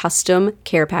create the custom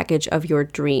care package of your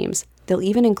dreams. They'll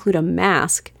even include a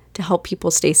mask to help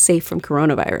people stay safe from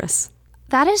coronavirus.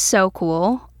 That is so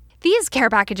cool. These care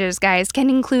packages, guys, can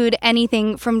include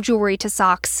anything from jewelry to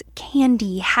socks,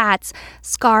 candy, hats,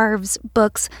 scarves,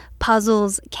 books,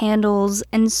 puzzles, candles,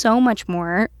 and so much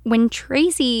more. When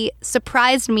Tracy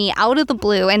surprised me out of the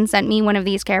blue and sent me one of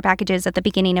these care packages at the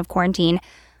beginning of quarantine,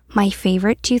 my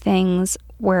favorite two things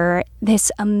were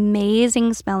this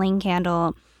amazing smelling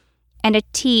candle and a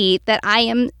tea that I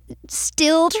am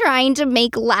still trying to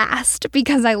make last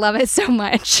because I love it so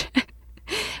much.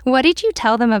 What did you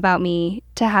tell them about me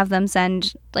to have them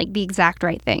send the exact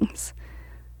right things?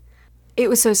 It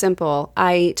was so simple.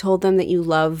 I told them that you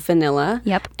love vanilla.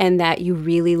 Yep. And that you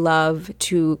really love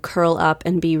to curl up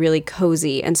and be really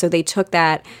cozy. And so they took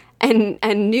that and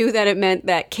knew that it meant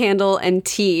that candle and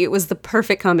tea was the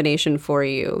perfect combination for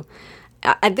you.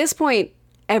 At this point,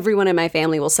 everyone in my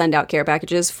family will send out care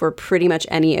packages for pretty much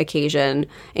any occasion,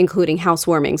 including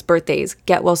housewarmings, birthdays,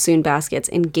 get well soon baskets,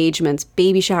 engagements,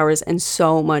 baby showers, and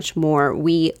so much more.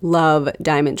 We love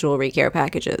Diamond Jewelry care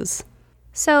packages.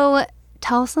 So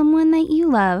tell someone that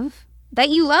you love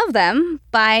them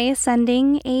by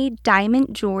sending a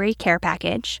Diamond Jewelry care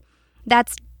package.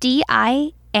 That's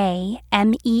DIAMENT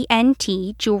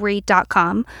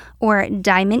jewelry.com or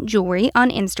Diamond Jewelry on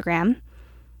Instagram.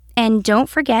 And don't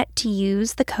forget to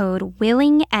use the code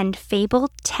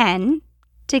WillingandFable10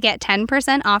 to get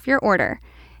 10% off your order.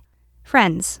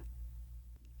 Friends,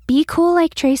 be cool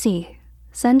like Tracy.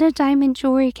 Send a Diamond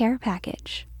Jewelry care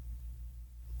package.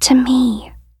 To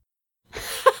me.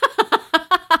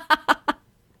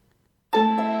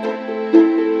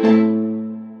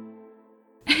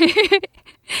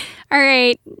 All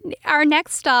right. Our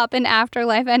next stop in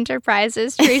Afterlife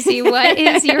Enterprises. Tracy, what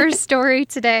is your story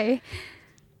today?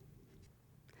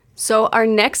 So our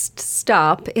next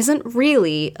stop isn't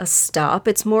really a stop.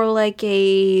 It's more like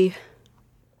a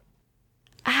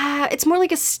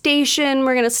station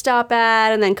we're going to stop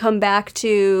at and then come back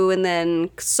to and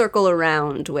then circle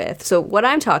around with. So what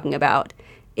I'm talking about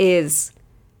is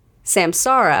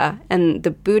samsara and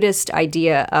the Buddhist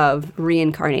idea of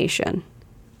reincarnation.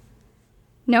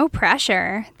 No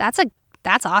pressure. That's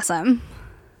awesome.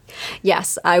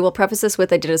 Yes, I will preface this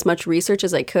with I did as much research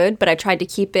as I could, but I tried to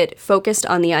keep it focused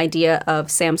on the idea of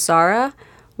samsara,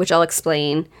 which I'll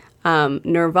explain,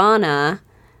 nirvana,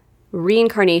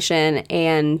 reincarnation,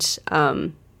 and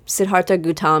Siddhartha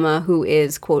Gautama, who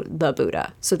is, quote, the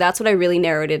Buddha. So that's what I really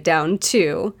narrowed it down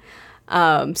to.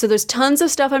 So there's tons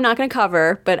of stuff I'm not going to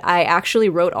cover, but I actually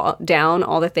wrote down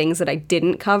all the things that I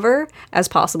didn't cover as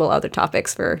possible other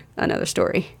topics for another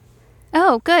story.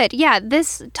 Oh, good. Yeah,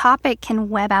 this topic can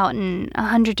web out in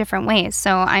 100 different ways,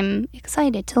 so I'm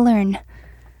excited to learn.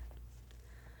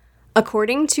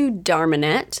 According to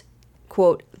Dharmanet,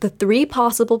 quote, the 3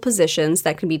 possible positions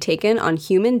that can be taken on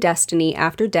human destiny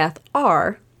after death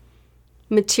are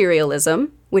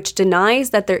materialism, which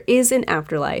denies that there is an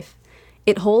afterlife.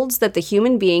 It holds that the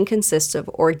human being consists of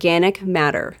organic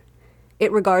matter.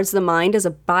 It regards the mind as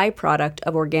a byproduct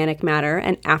of organic matter,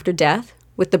 and after death,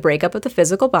 with the breakup of the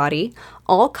physical body,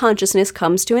 all consciousness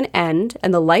comes to an end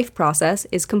and the life process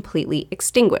is completely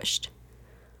extinguished.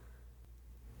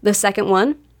 The second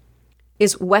one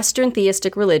is Western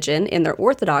theistic religion, in their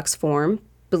orthodox form,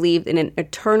 believed in an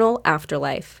eternal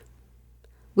afterlife.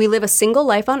 We live a single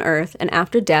life on earth, and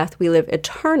after death we live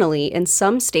eternally in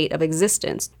some state of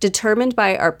existence, determined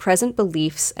by our present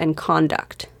beliefs and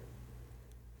conduct.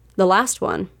 The last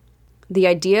one, the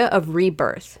idea of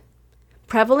rebirth,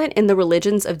 prevalent in the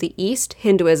religions of the East,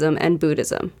 Hinduism, and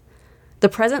Buddhism. The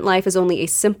present life is only a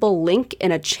simple link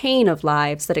in a chain of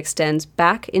lives that extends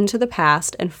back into the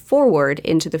past and forward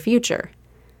into the future.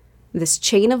 This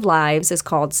chain of lives is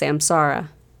called samsara.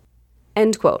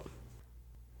 End quote.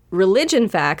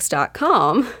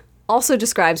 ReligionFacts.com also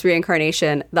describes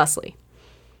reincarnation thusly.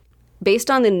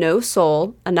 Based on the no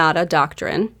soul, anatta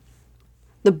doctrine,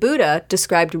 the Buddha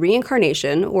described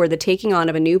reincarnation, or the taking on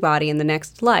of a new body in the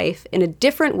next life, in a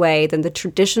different way than the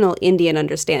traditional Indian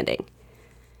understanding.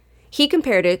 He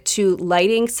compared it to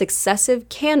lighting successive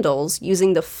candles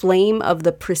using the flame of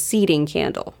the preceding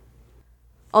candle.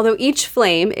 Although each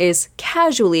flame is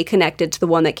casually connected to the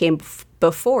one that came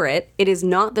before it, it is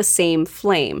not the same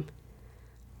flame.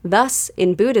 Thus,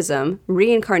 in Buddhism,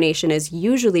 reincarnation is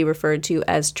usually referred to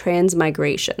as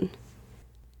transmigration.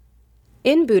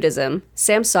 In Buddhism,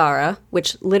 samsara,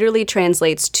 which literally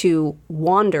translates to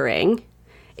wandering,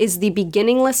 is the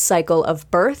beginningless cycle of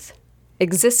birth,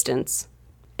 existence,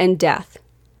 and death.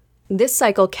 This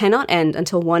cycle cannot end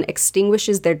until one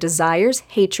extinguishes their desires,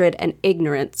 hatred, and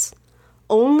ignorance.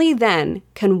 Only then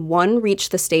can one reach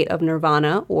the state of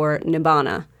nirvana or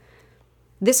nibbana.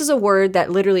 This is a word that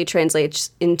literally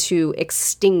translates into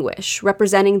extinguish,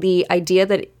 representing the idea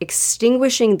that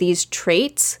extinguishing these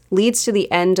traits leads to the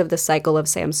end of the cycle of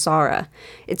samsara.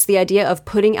 It's the idea of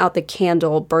putting out the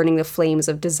candle, burning the flames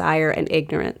of desire and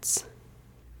ignorance.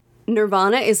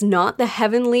 Nirvana is not the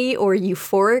heavenly or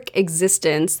euphoric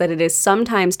existence that it is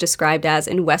sometimes described as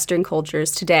in Western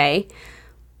cultures today,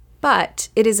 but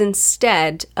it is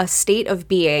instead a state of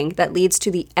being that leads to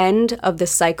the end of the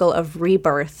cycle of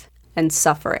rebirth and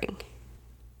suffering.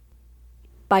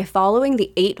 By following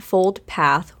the Eightfold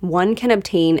Path, one can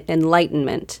obtain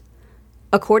enlightenment.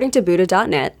 According to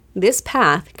Buddha.net, this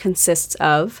path consists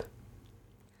of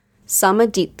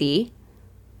Samadhi,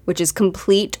 which is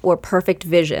complete or perfect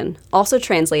vision, also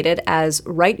translated as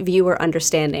right view or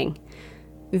understanding,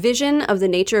 vision of the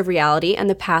nature of reality and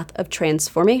the path of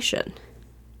transformation.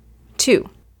 2.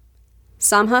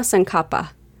 Samha Sankappa,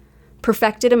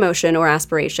 perfected emotion or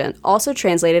aspiration, also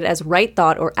translated as right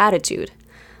thought or attitude,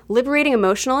 liberating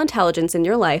emotional intelligence in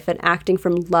your life and acting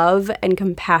from love and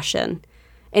compassion,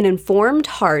 an informed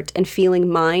heart and feeling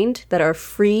mind that are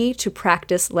free to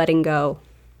practice letting go.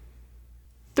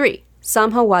 3.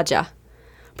 Samha Vaja,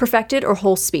 perfected or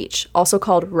whole speech, also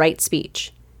called right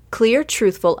speech, clear,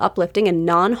 truthful, uplifting, and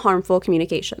non-harmful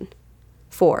communication.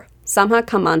 4. Samha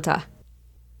Kammanta,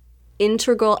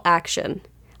 integral action,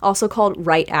 also called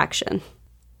right action,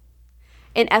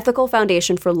 an ethical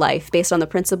foundation for life based on the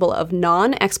principle of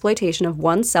non-exploitation of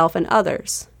oneself and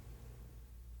others.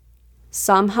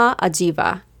 Samha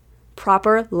Ajiva,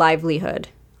 proper livelihood,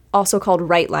 also called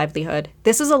right livelihood.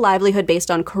 This is a livelihood based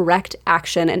on correct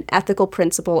action and ethical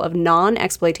principle of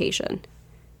non-exploitation.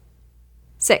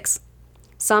 6.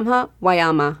 Samha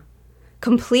Vayama,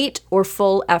 complete or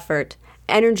full effort,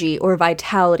 energy or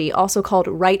vitality, also called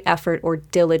right effort or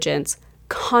diligence,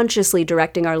 consciously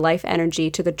directing our life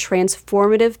energy to the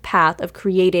transformative path of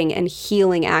creating and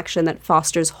healing action that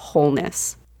fosters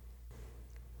wholeness.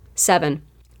 7.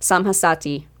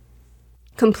 Samhasati,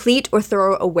 complete or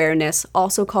thorough awareness,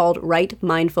 also called right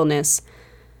mindfulness,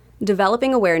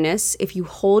 developing awareness if you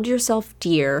hold yourself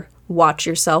dear, watch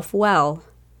yourself well.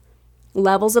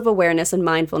 Levels of awareness and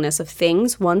mindfulness of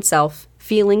things, oneself,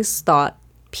 feelings, thought,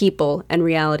 people, and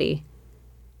reality.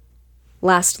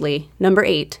 Lastly, number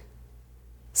 8,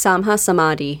 Samha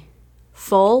Samadhi,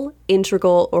 full,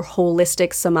 integral, or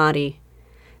holistic samadhi.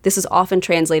 This is often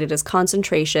translated as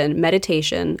concentration,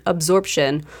 meditation,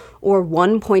 absorption, or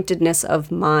one-pointedness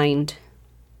of mind.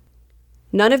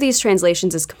 None of these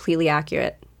translations is completely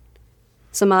accurate.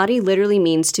 Samadhi literally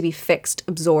means to be fixed,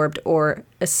 absorbed, or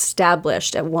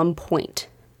established at one point.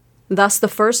 Thus, the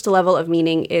first level of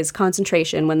meaning is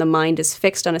concentration when the mind is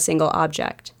fixed on a single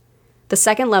object. The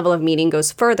second level of meaning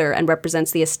goes further and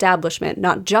represents the establishment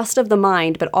not just of the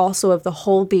mind, but also of the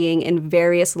whole being in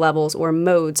various levels or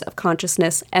modes of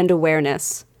consciousness and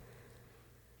awareness.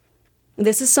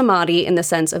 This is samadhi in the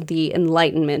sense of the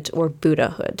enlightenment or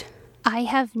Buddhahood. I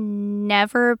have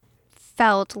never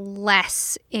felt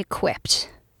less equipped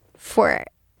for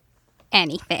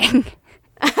anything.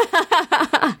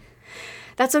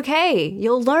 That's okay.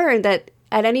 You'll learn that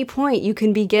at any point you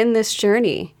can begin this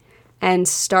journey and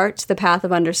start the path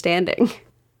of understanding.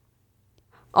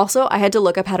 Also, I had to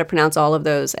look up how to pronounce all of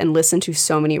those and listen to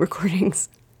so many recordings.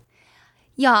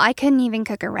 Yeah, I couldn't even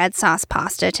cook a red sauce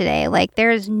pasta today. Like,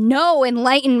 there's no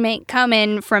enlightenment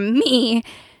coming from me.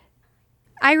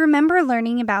 I remember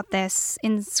learning about this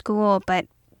in school, but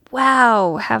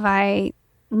wow, have I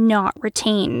not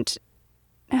retained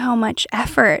how much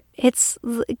effort. It's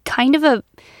kind of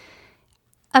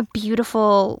a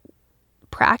beautiful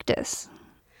practice.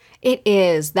 It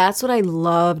is. That's what I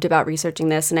loved about researching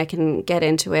this, and I can get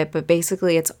into it, but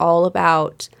basically it's all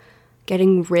about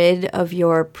getting rid of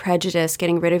your prejudice,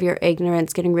 getting rid of your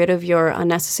ignorance, getting rid of your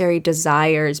unnecessary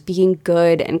desires, being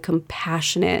good and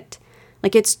compassionate.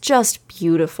 Like, it's just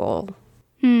beautiful.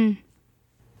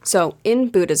 So, in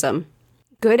Buddhism,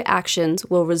 good actions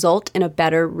will result in a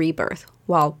better rebirth,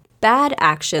 while bad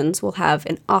actions will have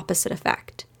an opposite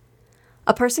effect.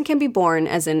 A person can be born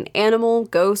as an animal,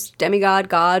 ghost, demigod,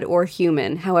 god, or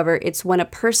human. However, it's when a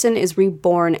person is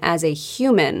reborn as a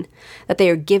human that they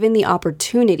are given the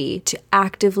opportunity to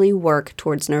actively work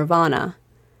towards nirvana.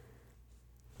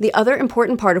 The other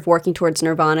important part of working towards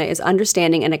nirvana is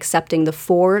understanding and accepting the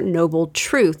Four Noble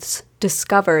Truths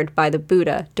discovered by the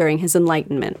Buddha during his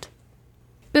enlightenment.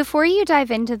 Before you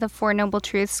dive into the Four Noble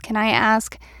Truths, can I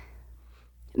ask...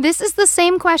 This is the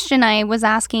same question I was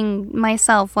asking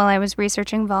myself while I was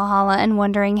researching Valhalla and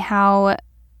wondering how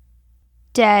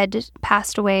dead,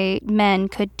 passed away men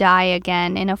could die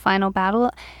again in a final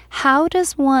battle. How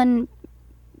does one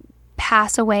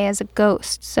pass away as a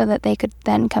ghost so that they could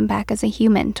then come back as a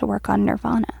human to work on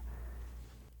nirvana?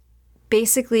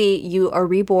 Basically, you are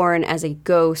reborn as a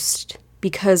ghost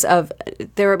because of...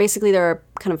 There are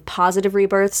kind of positive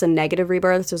rebirths and negative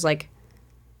rebirths. There's like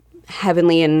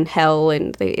heavenly and hell,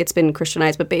 and it's been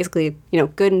Christianized, but basically,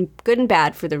 good and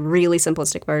bad for the really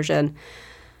simplistic version.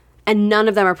 And none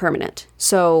of them are permanent.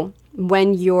 So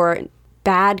when your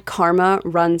bad karma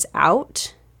runs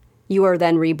out, you are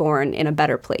then reborn in a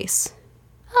better place.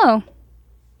 Oh.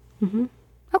 Mm-hmm.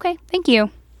 Okay, thank you.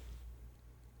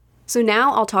 So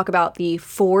now I'll talk about the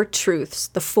Four Truths,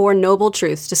 the Four Noble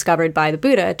Truths discovered by the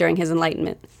Buddha during his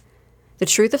enlightenment. The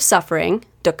truth of suffering,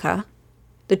 dukkha.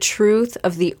 The truth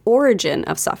of the origin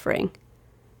of suffering,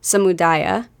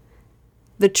 samudaya,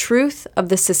 the truth of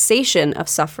the cessation of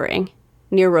suffering,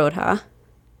 nirodha,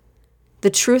 the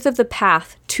truth of the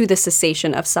path to the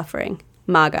cessation of suffering,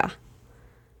 magga.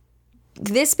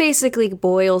 This basically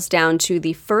boils down to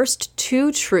the first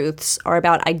two truths are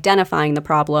about identifying the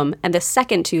problem, and the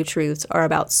second two truths are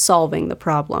about solving the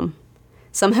problem.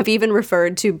 Some have even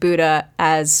referred to Buddha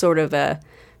as sort of a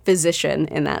physician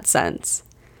in that sense.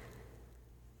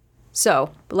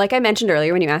 So, like I mentioned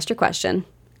earlier when you asked your question,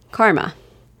 karma.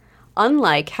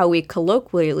 Unlike how we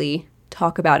colloquially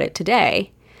talk about it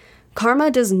today,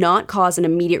 karma does not cause an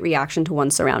immediate reaction to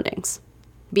one's surroundings.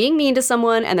 Being mean to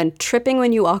someone and then tripping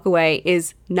when you walk away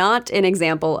is not an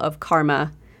example of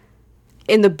karma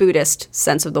in the Buddhist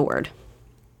sense of the word.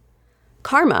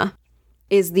 Karma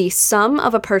is the sum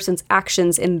of a person's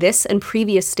actions in this and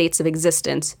previous states of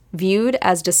existence, viewed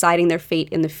as deciding their fate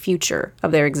in the future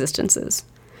of their existences.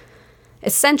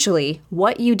 Essentially,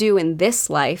 what you do in this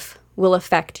life will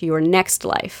affect your next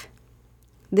life.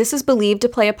 This is believed to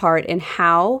play a part in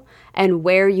how and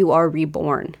where you are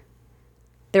reborn.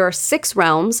 There are 6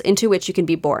 realms into which you can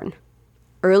be born.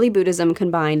 Early Buddhism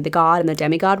combined the god and the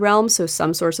demigod realms, so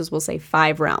some sources will say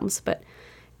 5 realms, but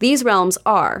these realms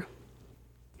are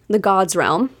the god's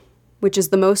realm, which is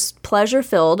the most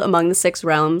pleasure-filled among the 6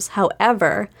 realms.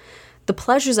 However, the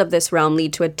pleasures of this realm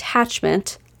lead to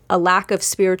attachment, a lack of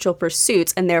spiritual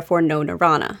pursuits, and therefore no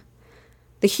nirvana.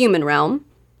 The human realm.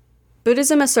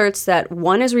 Buddhism asserts that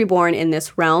one is reborn in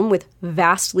this realm with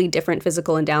vastly different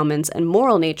physical endowments and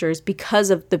moral natures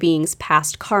because of the being's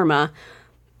past karma,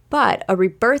 but a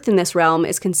rebirth in this realm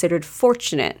is considered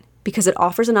fortunate because it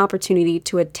offers an opportunity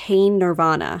to attain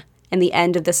nirvana and the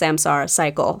end of the samsara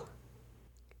cycle.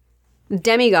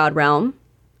 Demigod realm.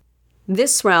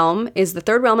 This realm is the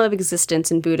 3rd realm of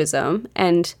existence in Buddhism,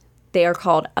 and they are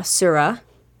called asura.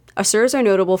 Asuras are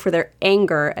notable for their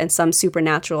anger and some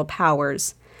supernatural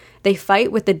powers. They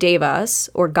fight with the devas,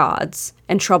 or gods,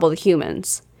 and trouble the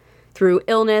humans. Through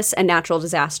illness and natural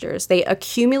disasters, they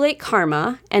accumulate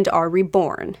karma and are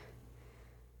reborn.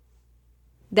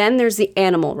 Then there's the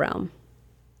animal realm.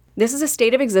 This is a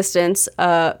state of existence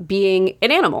being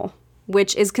an animal,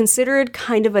 which is considered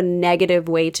kind of a negative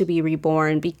way to be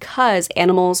reborn because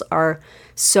animals are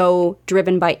so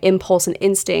driven by impulse and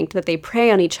instinct that they prey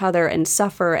on each other and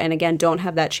suffer and, again, don't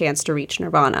have that chance to reach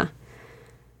nirvana.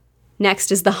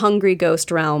 Next is the hungry ghost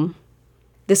realm.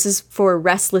 This is for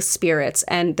restless spirits,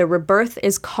 and the rebirth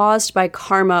is caused by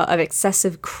karma of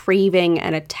excessive craving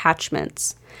and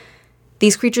attachments.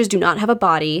 These creatures do not have a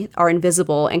body, are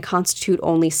invisible, and constitute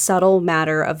only subtle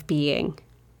matter of being.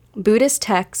 Buddhist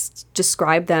texts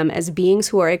describe them as beings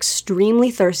who are extremely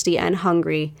thirsty and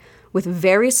hungry, with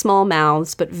very small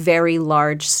mouths but very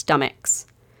large stomachs.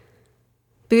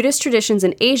 Buddhist traditions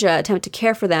in Asia attempt to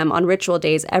care for them on ritual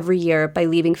days every year by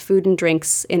leaving food and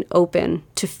drinks in open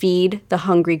to feed the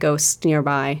hungry ghosts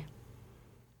nearby.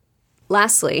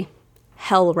 Lastly,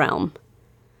 Hell Realm.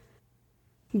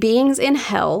 Beings in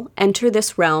hell enter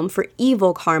this realm for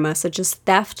evil karma such as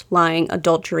theft, lying,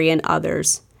 adultery, and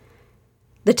others.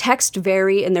 The texts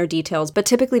vary in their details, but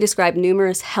typically describe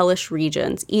numerous hellish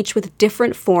regions, each with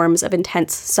different forms of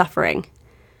intense suffering.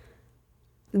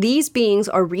 These beings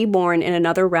are reborn in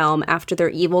another realm after their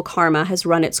evil karma has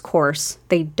run its course.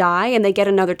 They die and they get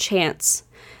another chance.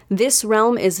 This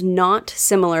realm is not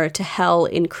similar to hell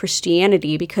in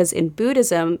Christianity because in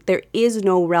Buddhism, there is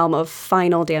no realm of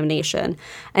final damnation,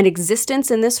 and existence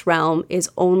in this realm is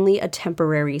only a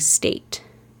temporary state.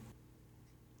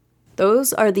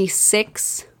 Those are the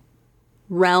 6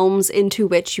 realms into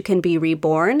which you can be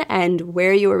reborn, and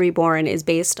where you are reborn is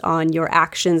based on your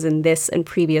actions in this and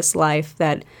previous life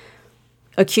that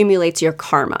accumulates your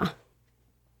karma.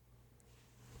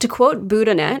 To quote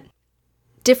BuddhaNet,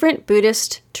 different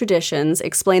Buddhist traditions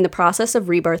explain the process of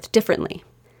rebirth differently.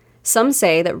 Some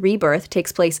say that rebirth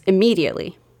takes place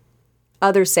immediately.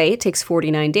 Others say it takes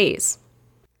 49 days.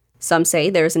 Some say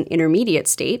there is an intermediate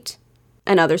state,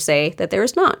 and others say that there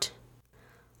is not.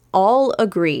 All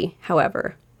agree,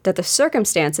 however, that the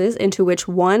circumstances into which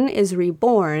one is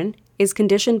reborn is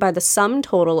conditioned by the sum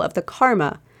total of the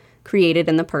karma created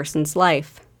in the person's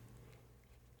life.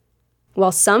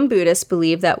 While some Buddhists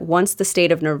believe that once the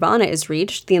state of nirvana is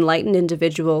reached, the enlightened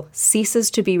individual ceases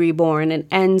to be reborn and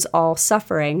ends all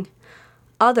suffering,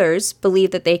 others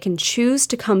believe that they can choose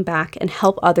to come back and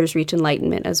help others reach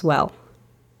enlightenment as well.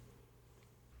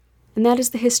 And that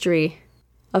is the history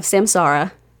of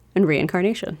samsara and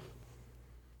reincarnation.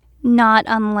 Not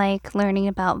unlike learning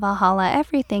about Valhalla,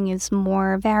 everything is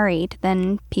more varied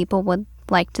than people would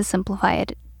like to simplify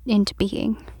it into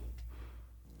being.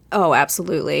 Oh,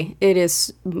 absolutely. It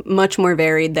is much more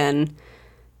varied than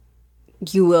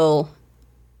you will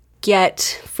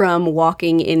get from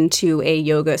walking into a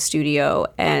yoga studio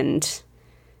and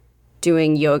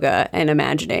doing yoga and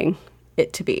imagining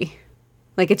it to be.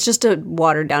 Like, it's just a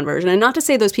watered down version. And not to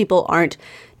say those people aren't,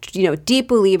 deep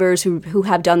believers who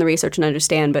have done the research and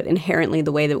understand, but inherently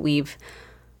the way that we've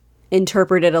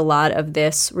interpreted a lot of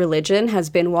this religion has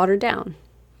been watered down.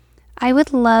 I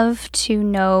would love to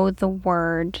know the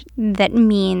word that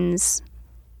means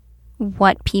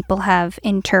what people have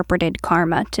interpreted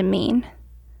karma to mean.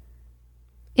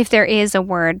 If there is a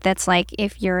word that's like,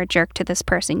 if you're a jerk to this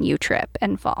person, you trip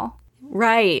and fall.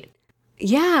 Right.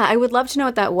 Yeah, I would love to know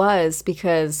what that was,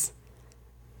 because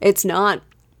it's not,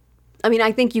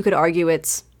 I think you could argue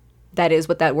that is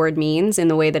what that word means in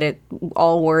the way that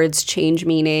all words change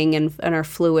meaning and are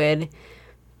fluid.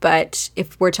 But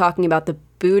if we're talking about the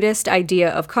Buddhist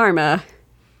idea of karma,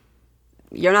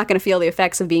 you're not going to feel the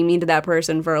effects of being mean to that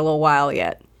person for a little while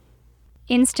yet.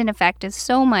 Instant effect is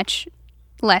so much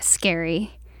less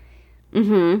scary.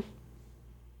 Mm-hmm.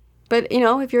 But,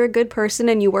 if you're a good person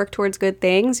and you work towards good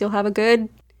things, you'll have a good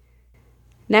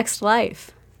next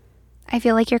life. I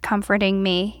feel like you're comforting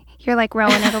me. You're like,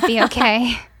 Rowan, it'll be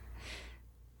okay.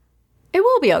 It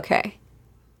will be okay.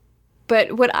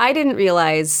 But what I didn't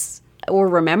realize or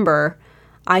remember,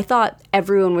 I thought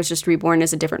everyone was just reborn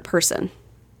as a different person.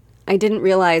 I didn't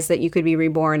realize that you could be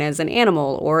reborn as an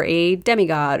animal or a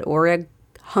demigod or a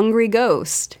hungry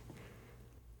ghost.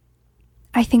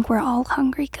 I think we're all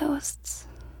hungry ghosts.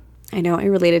 I know, I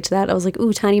related to that. I was like,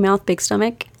 ooh, tiny mouth, big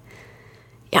stomach.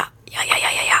 Yeah.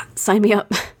 Sign me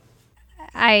up.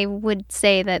 I would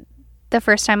say that the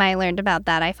first time I learned about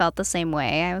that, I felt the same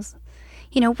way. I was,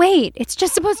 wait, it's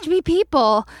just supposed to be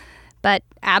people. But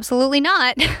absolutely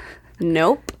not.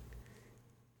 Nope.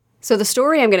 So the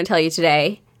story I'm going to tell you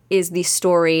today is the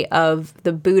story of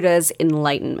the Buddha's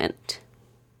enlightenment.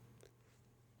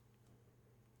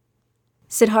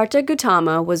 Siddhartha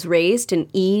Gautama was raised in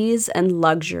ease and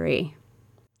luxury.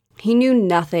 He knew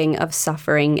nothing of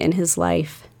suffering in his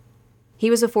life. He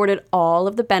was afforded all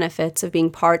of the benefits of being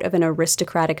part of an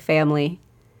aristocratic family.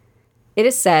 It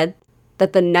is said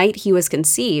that the night he was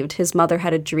conceived, his mother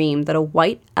had a dream that a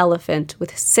white elephant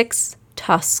with 6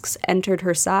 tusks entered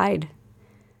her side.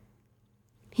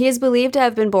 He is believed to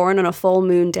have been born on a full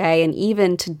moon day, and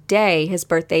even today his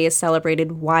birthday is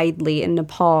celebrated widely in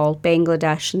Nepal,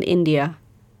 Bangladesh, and India.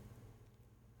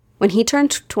 When he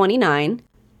turned 29,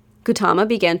 Gautama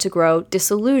began to grow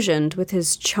disillusioned with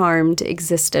his charmed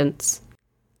existence.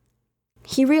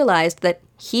 He realized that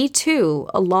he too,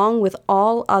 along with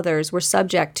all others, were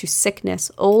subject to sickness,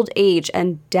 old age,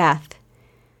 and death.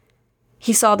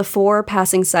 He saw the 4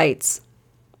 passing sights: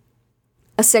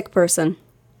 a sick person,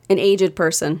 an aged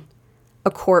person,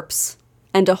 a corpse,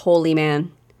 and a holy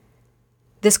man.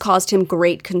 This caused him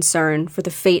great concern for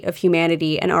the fate of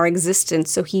humanity and our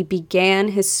existence, so he began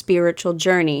his spiritual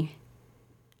journey.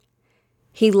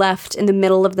 He left in the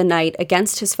middle of the night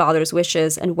against his father's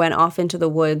wishes and went off into the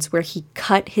woods, where he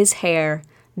cut his hair,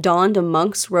 donned a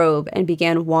monk's robe, and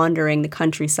began wandering the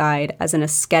countryside as an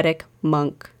ascetic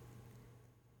monk.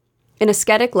 An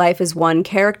ascetic life is one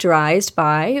characterized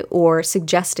by or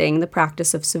suggesting the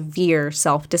practice of severe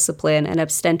self-discipline and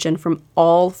abstention from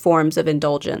all forms of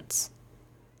indulgence.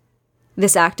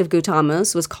 This act of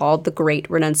Gautama's was called the Great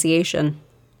Renunciation.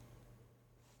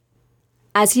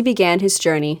 As he began his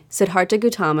journey, Siddhartha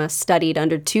Gautama studied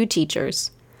under 2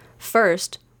 teachers.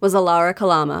 First was Alara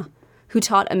Kalama, who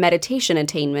taught a meditation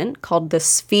attainment called the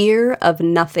Sphere of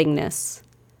Nothingness.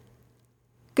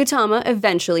 Gautama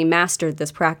eventually mastered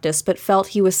this practice, but felt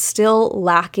he was still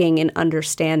lacking in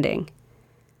understanding.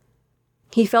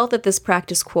 He felt that this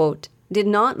practice, quote, did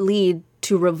not lead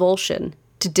to revulsion,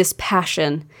 to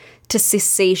dispassion, to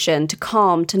cessation, to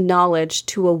calm, to knowledge,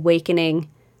 to awakening,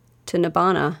 to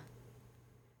nibbana.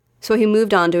 So he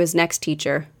moved on to his next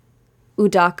teacher,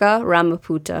 Udaka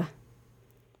Ramaputta.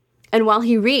 And while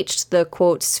he reached the,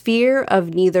 quote, sphere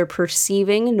of neither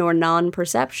perceiving nor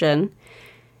non-perception,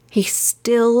 he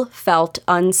still felt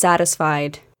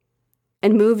unsatisfied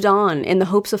and moved on in the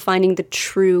hopes of finding the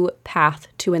true path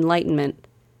to enlightenment.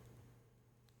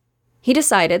 He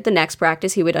decided the next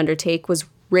practice he would undertake was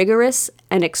rigorous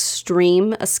and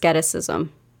extreme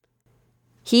asceticism.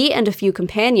 He and a few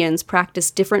companions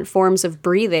practiced different forms of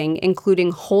breathing,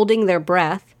 including holding their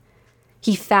breath.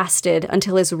 He fasted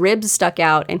until his ribs stuck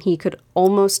out and he could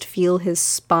almost feel his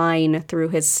spine through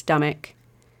his stomach.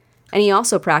 And he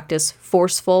also practiced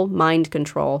forceful mind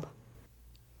control.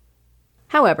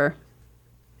 However,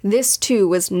 this too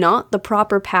was not the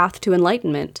proper path to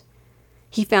enlightenment.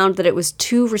 He found that it was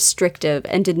too restrictive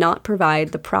and did not provide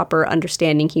the proper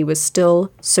understanding he was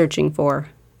still searching for.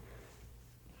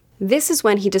 This is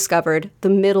when he discovered the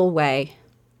middle way,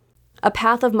 a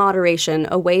path of moderation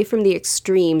away from the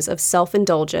extremes of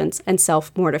self-indulgence and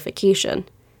self-mortification.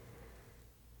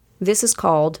 This is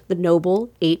called the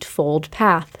Noble Eightfold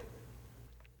Path.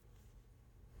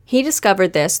 He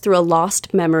discovered this through a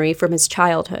lost memory from his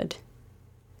childhood.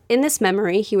 In this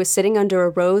memory, he was sitting under a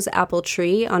rose apple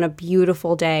tree on a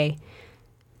beautiful day,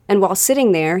 and while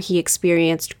sitting there, he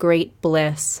experienced great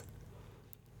bliss.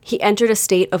 He entered a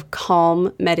state of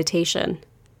calm meditation.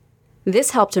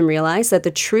 This helped him realize that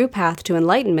the true path to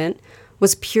enlightenment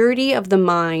was purity of the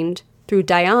mind through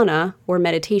dhyana, or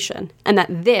meditation, and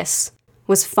that this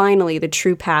was finally the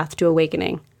true path to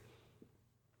awakening.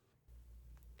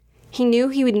 He knew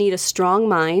he would need a strong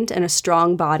mind and a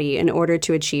strong body in order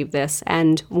to achieve this,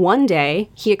 and one day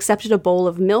he accepted a bowl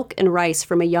of milk and rice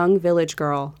from a young village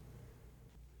girl.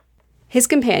 His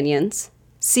companions,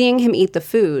 seeing him eat the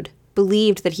food,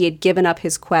 believed that he had given up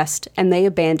his quest, and they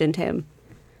abandoned him.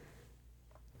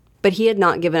 But he had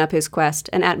not given up his quest,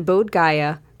 and at Bodh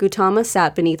Gaya, Gautama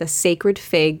sat beneath a sacred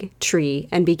fig tree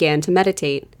and began to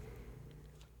meditate.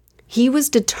 He was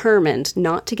determined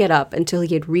not to get up until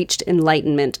he had reached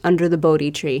enlightenment under the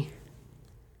Bodhi tree.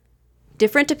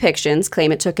 Different depictions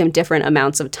claim it took him different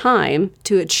amounts of time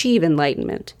to achieve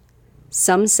enlightenment.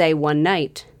 Some say 1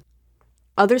 night.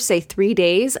 Others say 3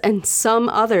 days, and some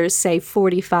others say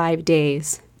 45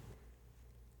 days.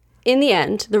 In the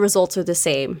end, the results are the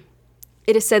same.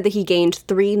 It is said that he gained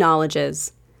 3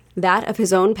 knowledges: that of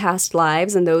his own past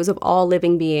lives and those of all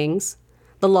living beings,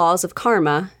 the laws of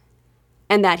karma,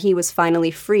 and that he was finally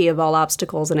free of all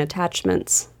obstacles and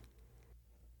attachments.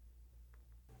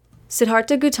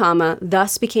 Siddhartha Gautama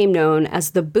thus became known as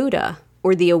the Buddha,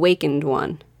 or the Awakened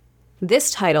One.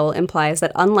 This title implies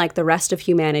that unlike the rest of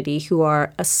humanity who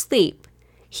are asleep,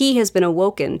 he has been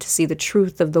awoken to see the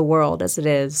truth of the world as it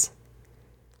is.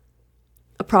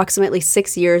 Approximately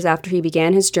 6 years after he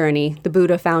began his journey, the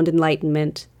Buddha found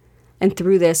enlightenment, and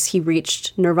through this he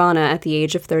reached nirvana at the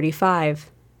age of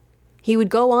 35. He would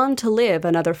go on to live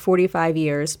another 45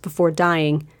 years before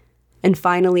dying and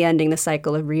finally ending the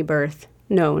cycle of rebirth,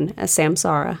 known as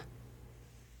samsara.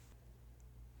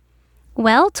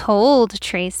 Well told,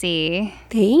 Tracy.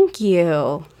 Thank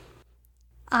you.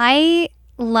 I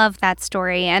love that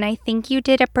story, and I think you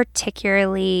did a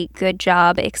particularly good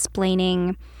job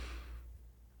explaining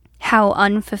how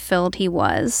unfulfilled he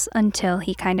was until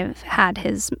he kind of had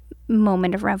his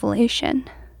moment of revelation.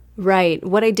 Right.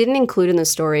 What I didn't include in the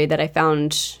story that I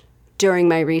found during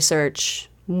my research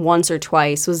once or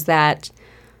twice was that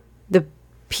the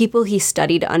people he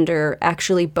studied under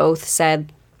actually both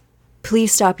said,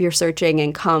 please stop your searching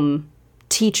and come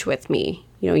teach with me.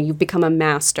 You've become a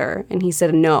master. And he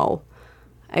said, no,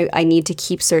 I need to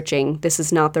keep searching. This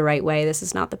is not the right way. This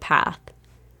is not the path.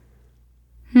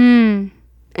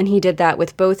 And he did that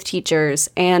with both teachers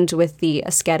and with the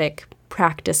ascetic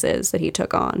practices that he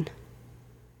took on.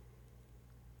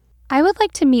 I would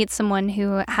like to meet someone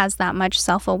who has that much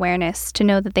self-awareness to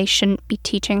know that they shouldn't be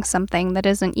teaching something that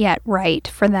isn't yet right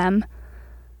for them.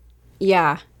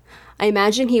 Yeah. I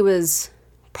imagine he was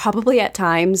probably at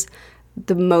times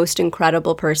the most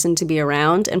incredible person to be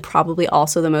around, and probably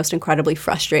also the most incredibly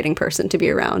frustrating person to be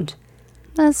around.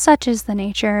 Such is the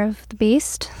nature of the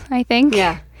beast, I think.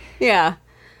 Yeah.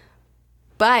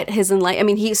 But his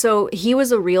he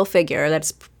was a real figure.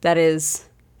 That is,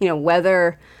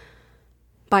 whether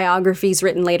biographies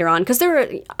written later on, because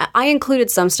I included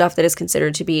some stuff that is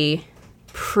considered to be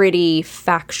pretty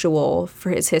factual for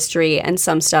his history, and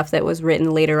some stuff that was written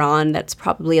later on that's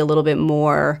probably a little bit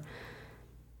more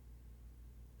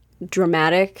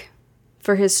dramatic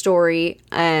for his story.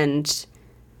 And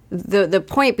the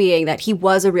point being that he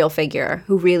was a real figure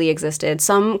who really existed.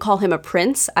 Some call him a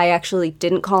prince. I actually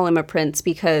didn't call him a prince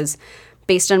because,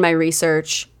 based on my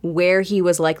research, where and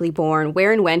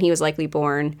when he was likely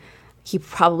born, he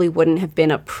probably wouldn't have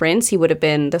been a prince. He would have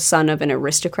been the son of an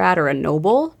aristocrat or a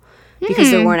noble,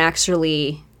 because there weren't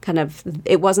actually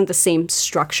it wasn't the same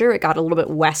structure. It got a little bit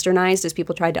westernized as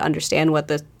people tried to understand what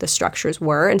the structures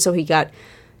were. And so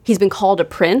he's been called a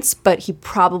prince, but he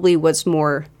probably was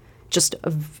more just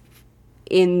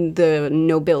in the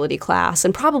nobility class,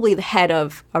 and probably the head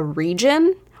of a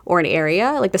region or an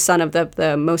area, like the son of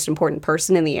the most important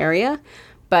person in the area,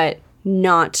 but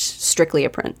not strictly a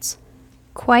prince.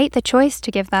 Quite the choice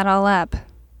to give that all up.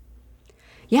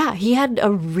 Yeah, he had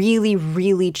a really,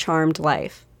 really charmed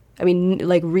life. I mean,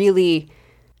 like, really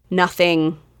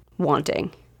nothing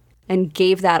wanting, and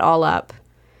gave that all up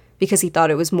because he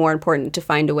thought it was more important to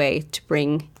find a way to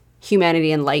bring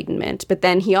humanity enlightenment. But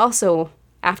then he also,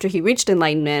 after he reached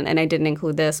enlightenment, and I didn't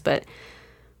include this, but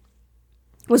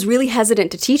was really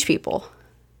hesitant to teach people.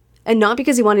 And not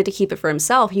because he wanted to keep it for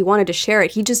himself, he wanted to share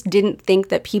it. He just didn't think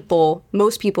that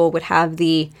most people would have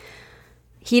the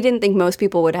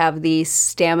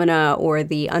stamina or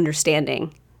the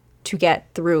understanding to get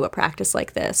through a practice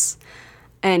like this.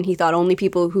 And he thought only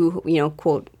people who,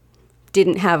 quote,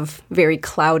 didn't have very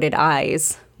clouded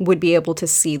eyes would be able to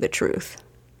see the truth.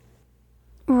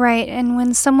 Right, and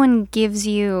when someone gives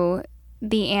you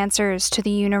the answers to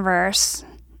the universe,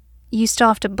 you still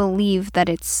have to believe that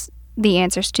it's the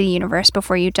answers to the universe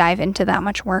before you dive into that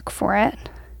much work for it.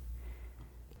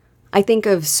 I think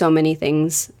of so many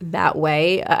things that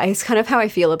way. It's kind of how I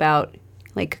feel about,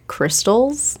 like,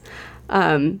 crystals,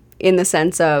 in the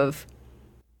sense of,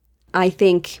 I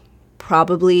think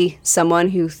probably someone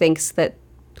who thinks that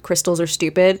crystals are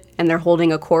stupid and they're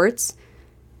holding a quartz,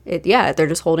 they're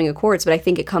just holding a quartz. But I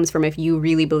think it comes from, if you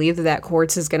really believe that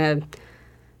quartz is going to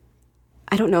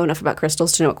I don't know enough about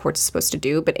crystals to know what quartz is supposed to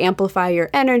do, but amplify your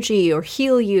energy or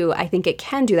heal you. I think it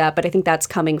can do that, but I think that's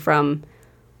coming from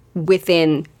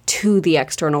within to the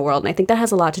external world. And I think that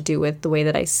has a lot to do with the way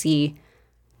that I see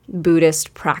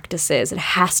Buddhist practices. It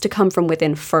has to come from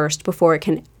within first before it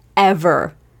can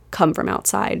ever come from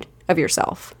outside of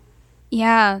yourself.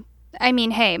 Yeah. I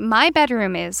mean, hey, my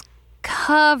bedroom is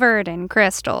covered in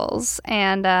crystals.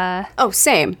 And oh,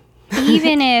 same.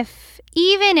 even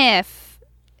if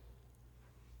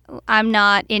I'm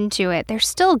not into it, they're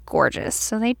still gorgeous.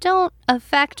 So they don't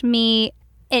affect me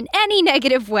in any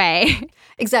negative way.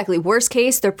 Exactly. Worst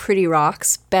case, they're pretty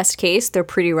rocks. Best case, they're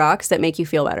pretty rocks that make you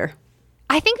feel better.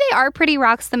 I think they are pretty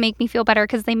rocks that make me feel better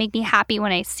because they make me happy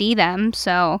when I see them.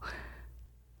 So,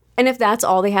 and if that's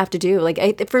all they have to do,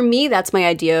 like for me, that's my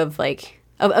idea of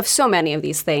of so many of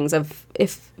these things. Of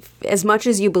if as much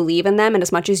as you believe in them and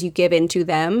as much as you give into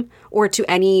them or to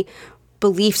any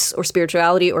beliefs or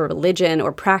spirituality or religion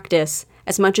or practice,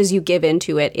 as much as you give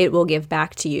into it, it will give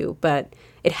back to you. But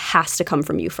it has to come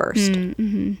from you first.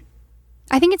 Mm-hmm.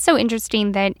 I think it's so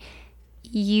interesting that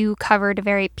you covered a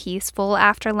very peaceful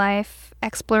afterlife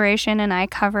exploration and I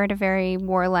covered a very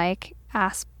warlike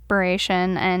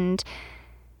aspiration, and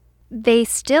they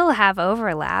still have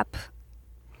overlap.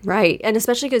 Right. And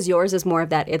especially because yours is more of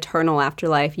that eternal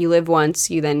afterlife. You live once,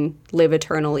 you then live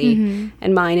eternally. Mm-hmm.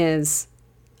 And mine is,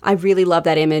 I really love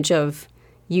that image of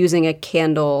using a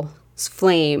candle's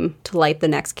flame to light the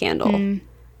next candle. Mm.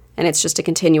 And it's just a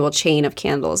continual chain of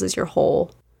candles as your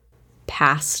whole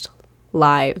past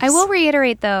lives. I will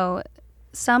reiterate, though,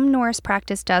 some Norse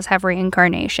practice does have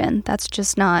reincarnation. That's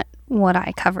just not what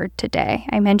I covered today.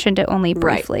 I mentioned it only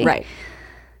briefly. Right.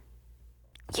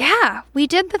 Yeah, we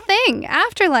did the thing.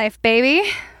 Afterlife, baby.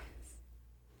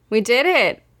 We did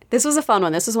it. This was a fun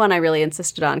one. This is one I really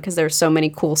insisted on because there's so many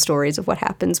cool stories of what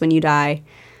happens when you die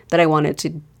that I wanted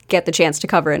to get the chance to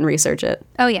cover it and research it.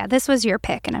 Oh, yeah. This was your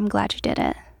pick, and I'm glad you did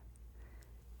it.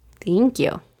 Thank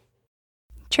you.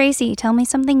 Tracy, tell me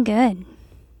something good.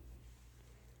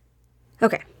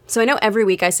 Okay. So I know every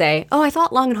week I say, oh, I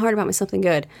thought long and hard about my something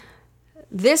good.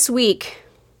 This week...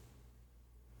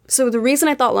 So the reason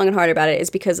I thought long and hard about it is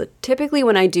because typically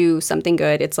when I do something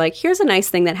good, it's like, here's a nice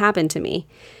thing that happened to me.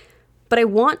 But I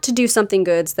want to do something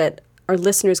good that our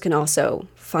listeners can also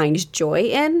find joy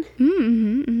in.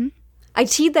 Mm-hmm, mm-hmm. I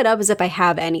teed that up as if I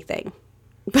have anything,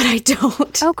 but I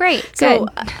don't. Oh, great. So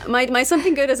good. My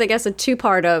something good is, I guess, a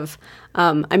two-part of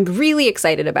I'm really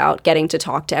excited about getting to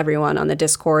talk to everyone on the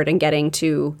Discord and getting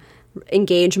to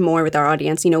engage more with our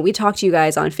audience. You know, we talk to you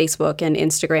guys on Facebook and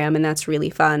Instagram, and that's really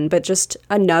fun. But just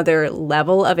another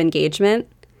level of engagement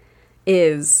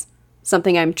is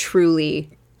something I'm truly,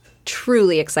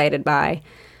 truly excited by.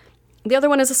 The other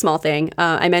one is a small thing.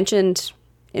 I mentioned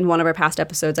in one of our past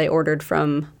episodes, I ordered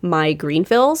from My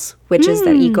Greenfills, which is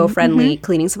that eco-friendly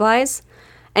cleaning supplies.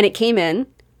 And it came in.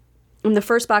 And the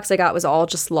first box I got was all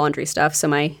just laundry stuff. So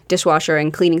my dishwasher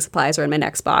and cleaning supplies are in my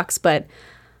next box. But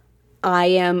I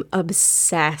am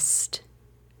obsessed.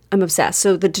 I'm obsessed.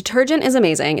 So the detergent is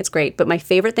amazing. It's great. But my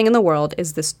favorite thing in the world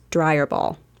is this dryer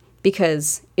ball.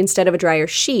 Because instead of a dryer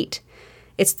sheet,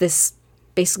 it's this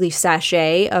basically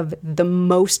sachet of the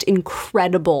most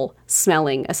incredible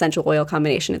smelling essential oil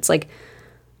combination. It's like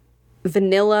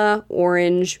vanilla,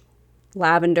 orange,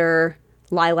 lavender,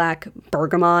 lilac,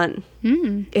 bergamot.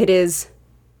 It is...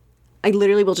 I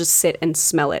literally will just sit and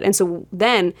smell it. And so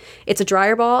then it's a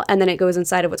dryer ball, and then it goes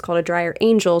inside of what's called a dryer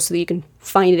angel so that you can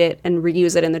find it and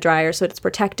reuse it in the dryer so it's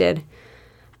protected.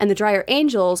 And the dryer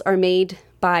angels are made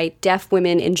by deaf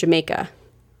women in Jamaica,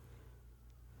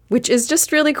 which is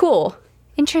just really cool.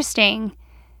 Interesting.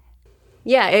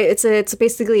 Yeah, it's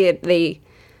basically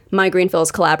My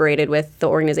Greenfills collaborated with the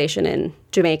organization in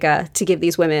Jamaica to give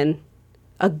these women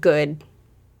a good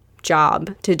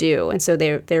job to do. And so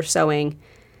they're sewing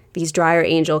these dryer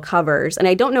angel covers. And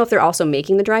I don't know if they're also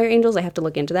making the dryer angels. I have to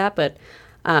look into that. But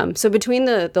so between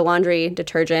the laundry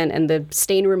detergent and the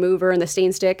stain remover and the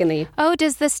stain stick and the... Oh,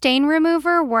 does the stain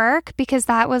remover work? Because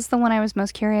that was the one I was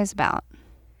most curious about.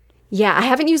 Yeah, I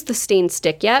haven't used the stain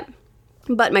stick yet,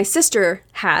 but my sister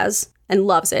has and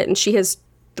loves it. And she has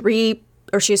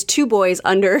two boys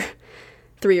under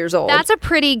 3 years old. That's a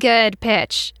pretty good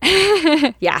pitch.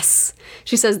 Yes.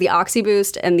 She says the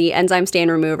OxyBoost and the enzyme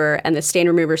stain remover and the stain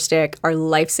remover stick are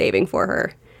life-saving for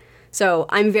her. So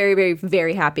I'm very, very,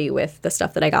 very happy with the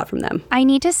stuff that I got from them. I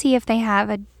need to see if they have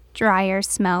a dryer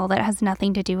smell that has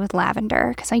nothing to do with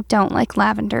lavender, because I don't like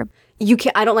lavender.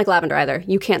 I don't like lavender either.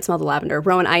 You can't smell the lavender.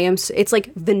 Rowan, it's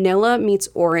like vanilla meets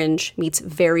orange meets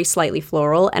very slightly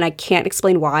floral, and I can't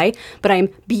explain why, but I'm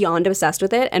beyond obsessed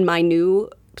with it, and my new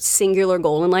singular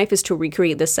goal in life is to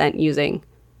recreate this scent using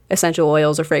essential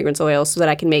oils or fragrance oils so that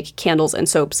I can make candles and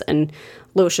soaps and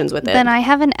lotions with it. Then I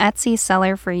have an Etsy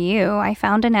seller for you. I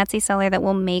found an Etsy seller that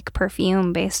will make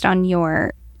perfume based on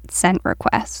your scent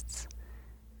requests.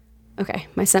 Okay,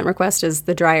 my scent request is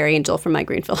the Dryer Angel from My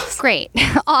Greenfields. Great.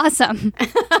 Awesome.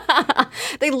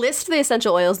 They list the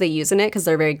essential oils they use in it because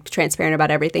they're very transparent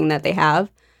about everything that they have.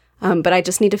 But I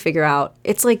just need to figure out,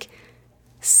 it's like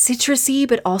citrusy,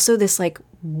 but also this like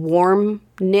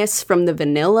warmness from the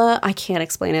vanilla. I can't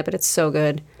explain it, but it's so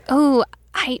good. Oh,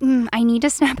 I need to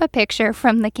snap a picture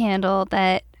from the candle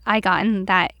that I got in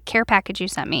that care package you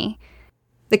sent me.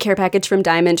 The care package from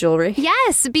Diamond Jewelry?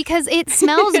 Yes, because it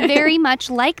smells very much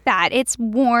like that. It's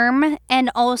warm and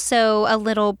also a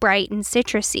little bright and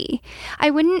citrusy. I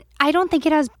don't think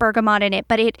it has bergamot in it,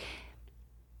 but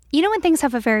you know when things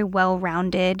have a very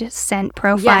well-rounded scent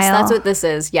profile? Yes, that's what this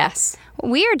is. Yes.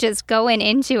 We are just going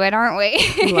into it, aren't we?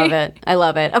 I love it. I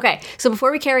love it. Okay, so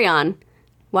before we carry on,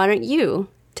 why don't you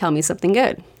tell me something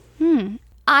good?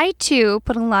 I, too,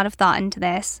 put a lot of thought into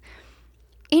this.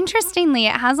 Interestingly,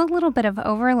 it has a little bit of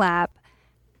overlap.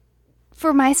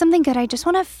 For my something good, I just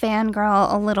want to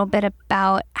fangirl a little bit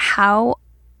about how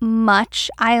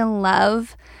much I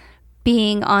love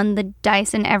being on the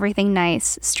Dyson Everything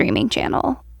Nice streaming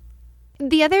channel.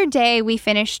 The other day, we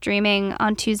finished streaming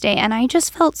on Tuesday, and I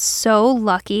just felt so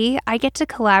lucky. I get to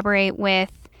collaborate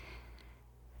with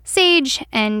Sage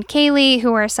and Kaylee,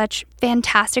 who are such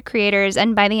fantastic creators,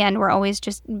 and by the end, we're always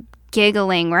just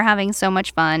giggling. We're having so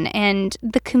much fun, and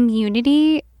the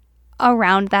community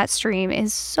around that stream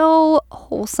is so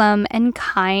wholesome and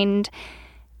kind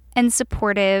and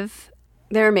supportive.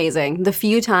 They're amazing. The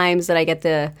few times that I get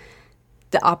the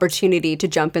opportunity to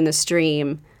jump in the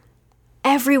stream,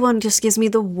 everyone just gives me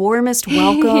the warmest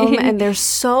welcome, and they're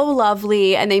so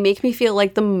lovely, and they make me feel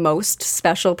like the most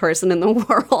special person in the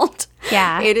world.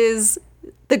 Yeah. It is,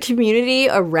 the community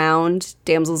around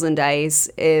Damsels and Dice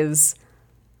is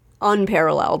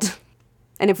unparalleled.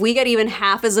 And if we get even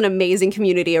half as an amazing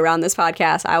community around this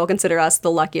podcast, I will consider us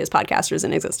the luckiest podcasters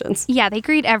in existence. Yeah, they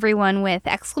greet everyone with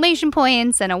exclamation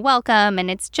points and a welcome, and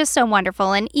it's just so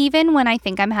wonderful. And even when I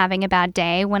think I'm having a bad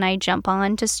day, when I jump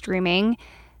on to streaming,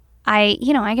 I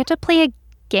get to play a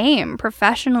game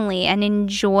professionally and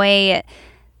enjoy,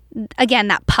 again,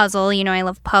 that puzzle. I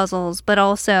love puzzles, but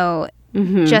also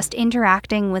just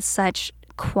interacting with such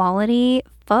quality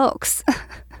folks.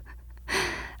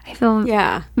 I feel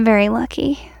very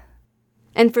lucky.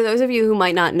 And for those of you who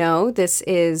might not know, this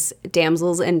is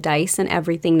Damsels and Dice and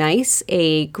Everything Nice,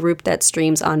 a group that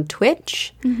streams on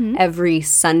Twitch every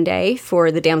Sunday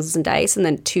for the Damsels and Dice. And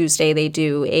then Tuesday they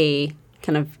do a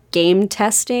kind of game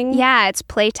testing. Yeah, it's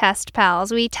Playtest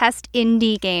Pals. We test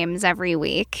indie games every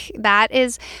week.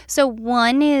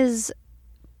 One is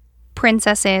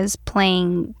princesses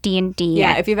playing D&D.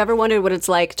 Yeah, if you've ever wondered what it's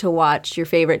like to watch your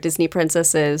favorite Disney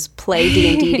princesses play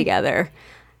D&D together,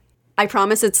 I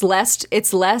promise it's less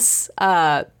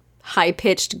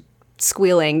high-pitched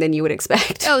squealing than you would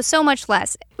expect. Oh, so much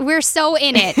less. We're so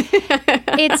in it.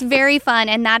 It's very fun,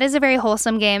 and that is a very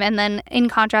wholesome game. And then in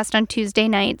contrast, on Tuesday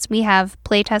nights, we have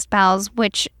Playtest Pals,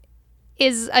 which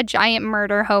is a giant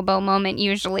murder hobo moment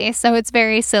usually. So it's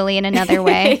very silly in another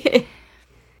way.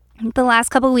 The last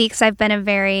couple weeks, I've been a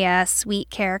very sweet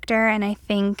character, and I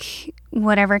think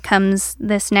whatever comes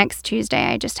this next Tuesday,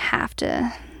 I just have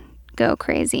to go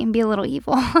crazy and be a little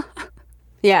evil.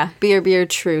 Yeah, be your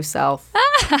true self.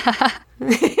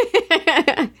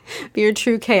 Be your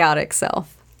true chaotic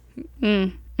self.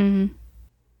 Mm-hmm.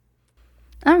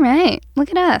 All right, look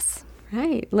at us.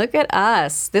 Right, look at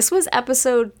us. This was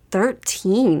episode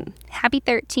 13. Happy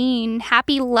 13.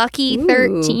 Happy lucky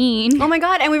 13. Oh my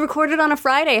God, and we recorded on a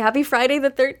Friday. Happy Friday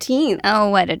the 13th. Oh,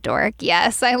 what a dork.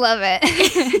 Yes, I love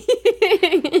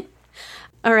it.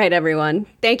 All right, everyone.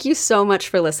 Thank you so much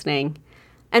for listening.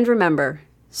 And remember,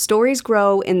 stories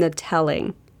grow in the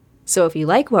telling. So if you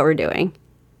like what we're doing,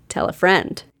 tell a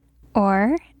friend.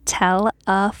 Or tell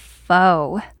a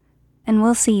foe. And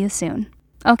we'll see you soon.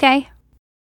 Okay?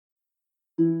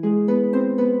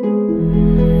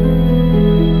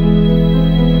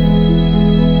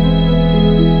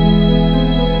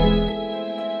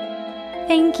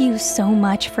 Thank you so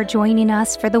much for joining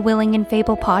us for the Willing and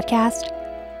Fable podcast.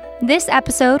 This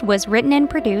episode was written and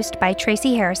produced by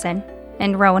Tracy Harrison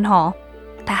and Rowan Hall.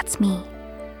 That's me.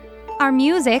 Our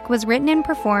music was written and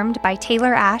performed by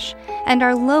Taylor Ash, and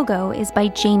our logo is by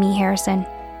Jamie Harrison.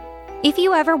 If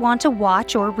you ever want to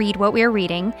watch or read what we're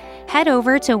reading, head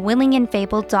over to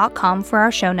willingandfable.com for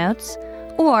our show notes,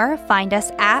 or find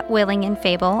us at Willing and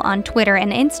Fable on Twitter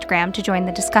and Instagram to join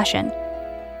the discussion.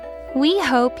 We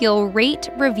hope you'll rate,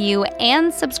 review,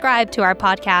 and subscribe to our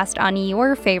podcast on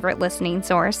your favorite listening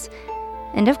source.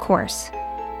 And of course,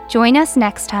 join us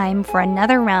next time for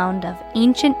another round of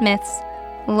ancient myths,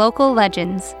 local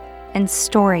legends, and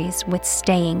stories with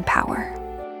staying power.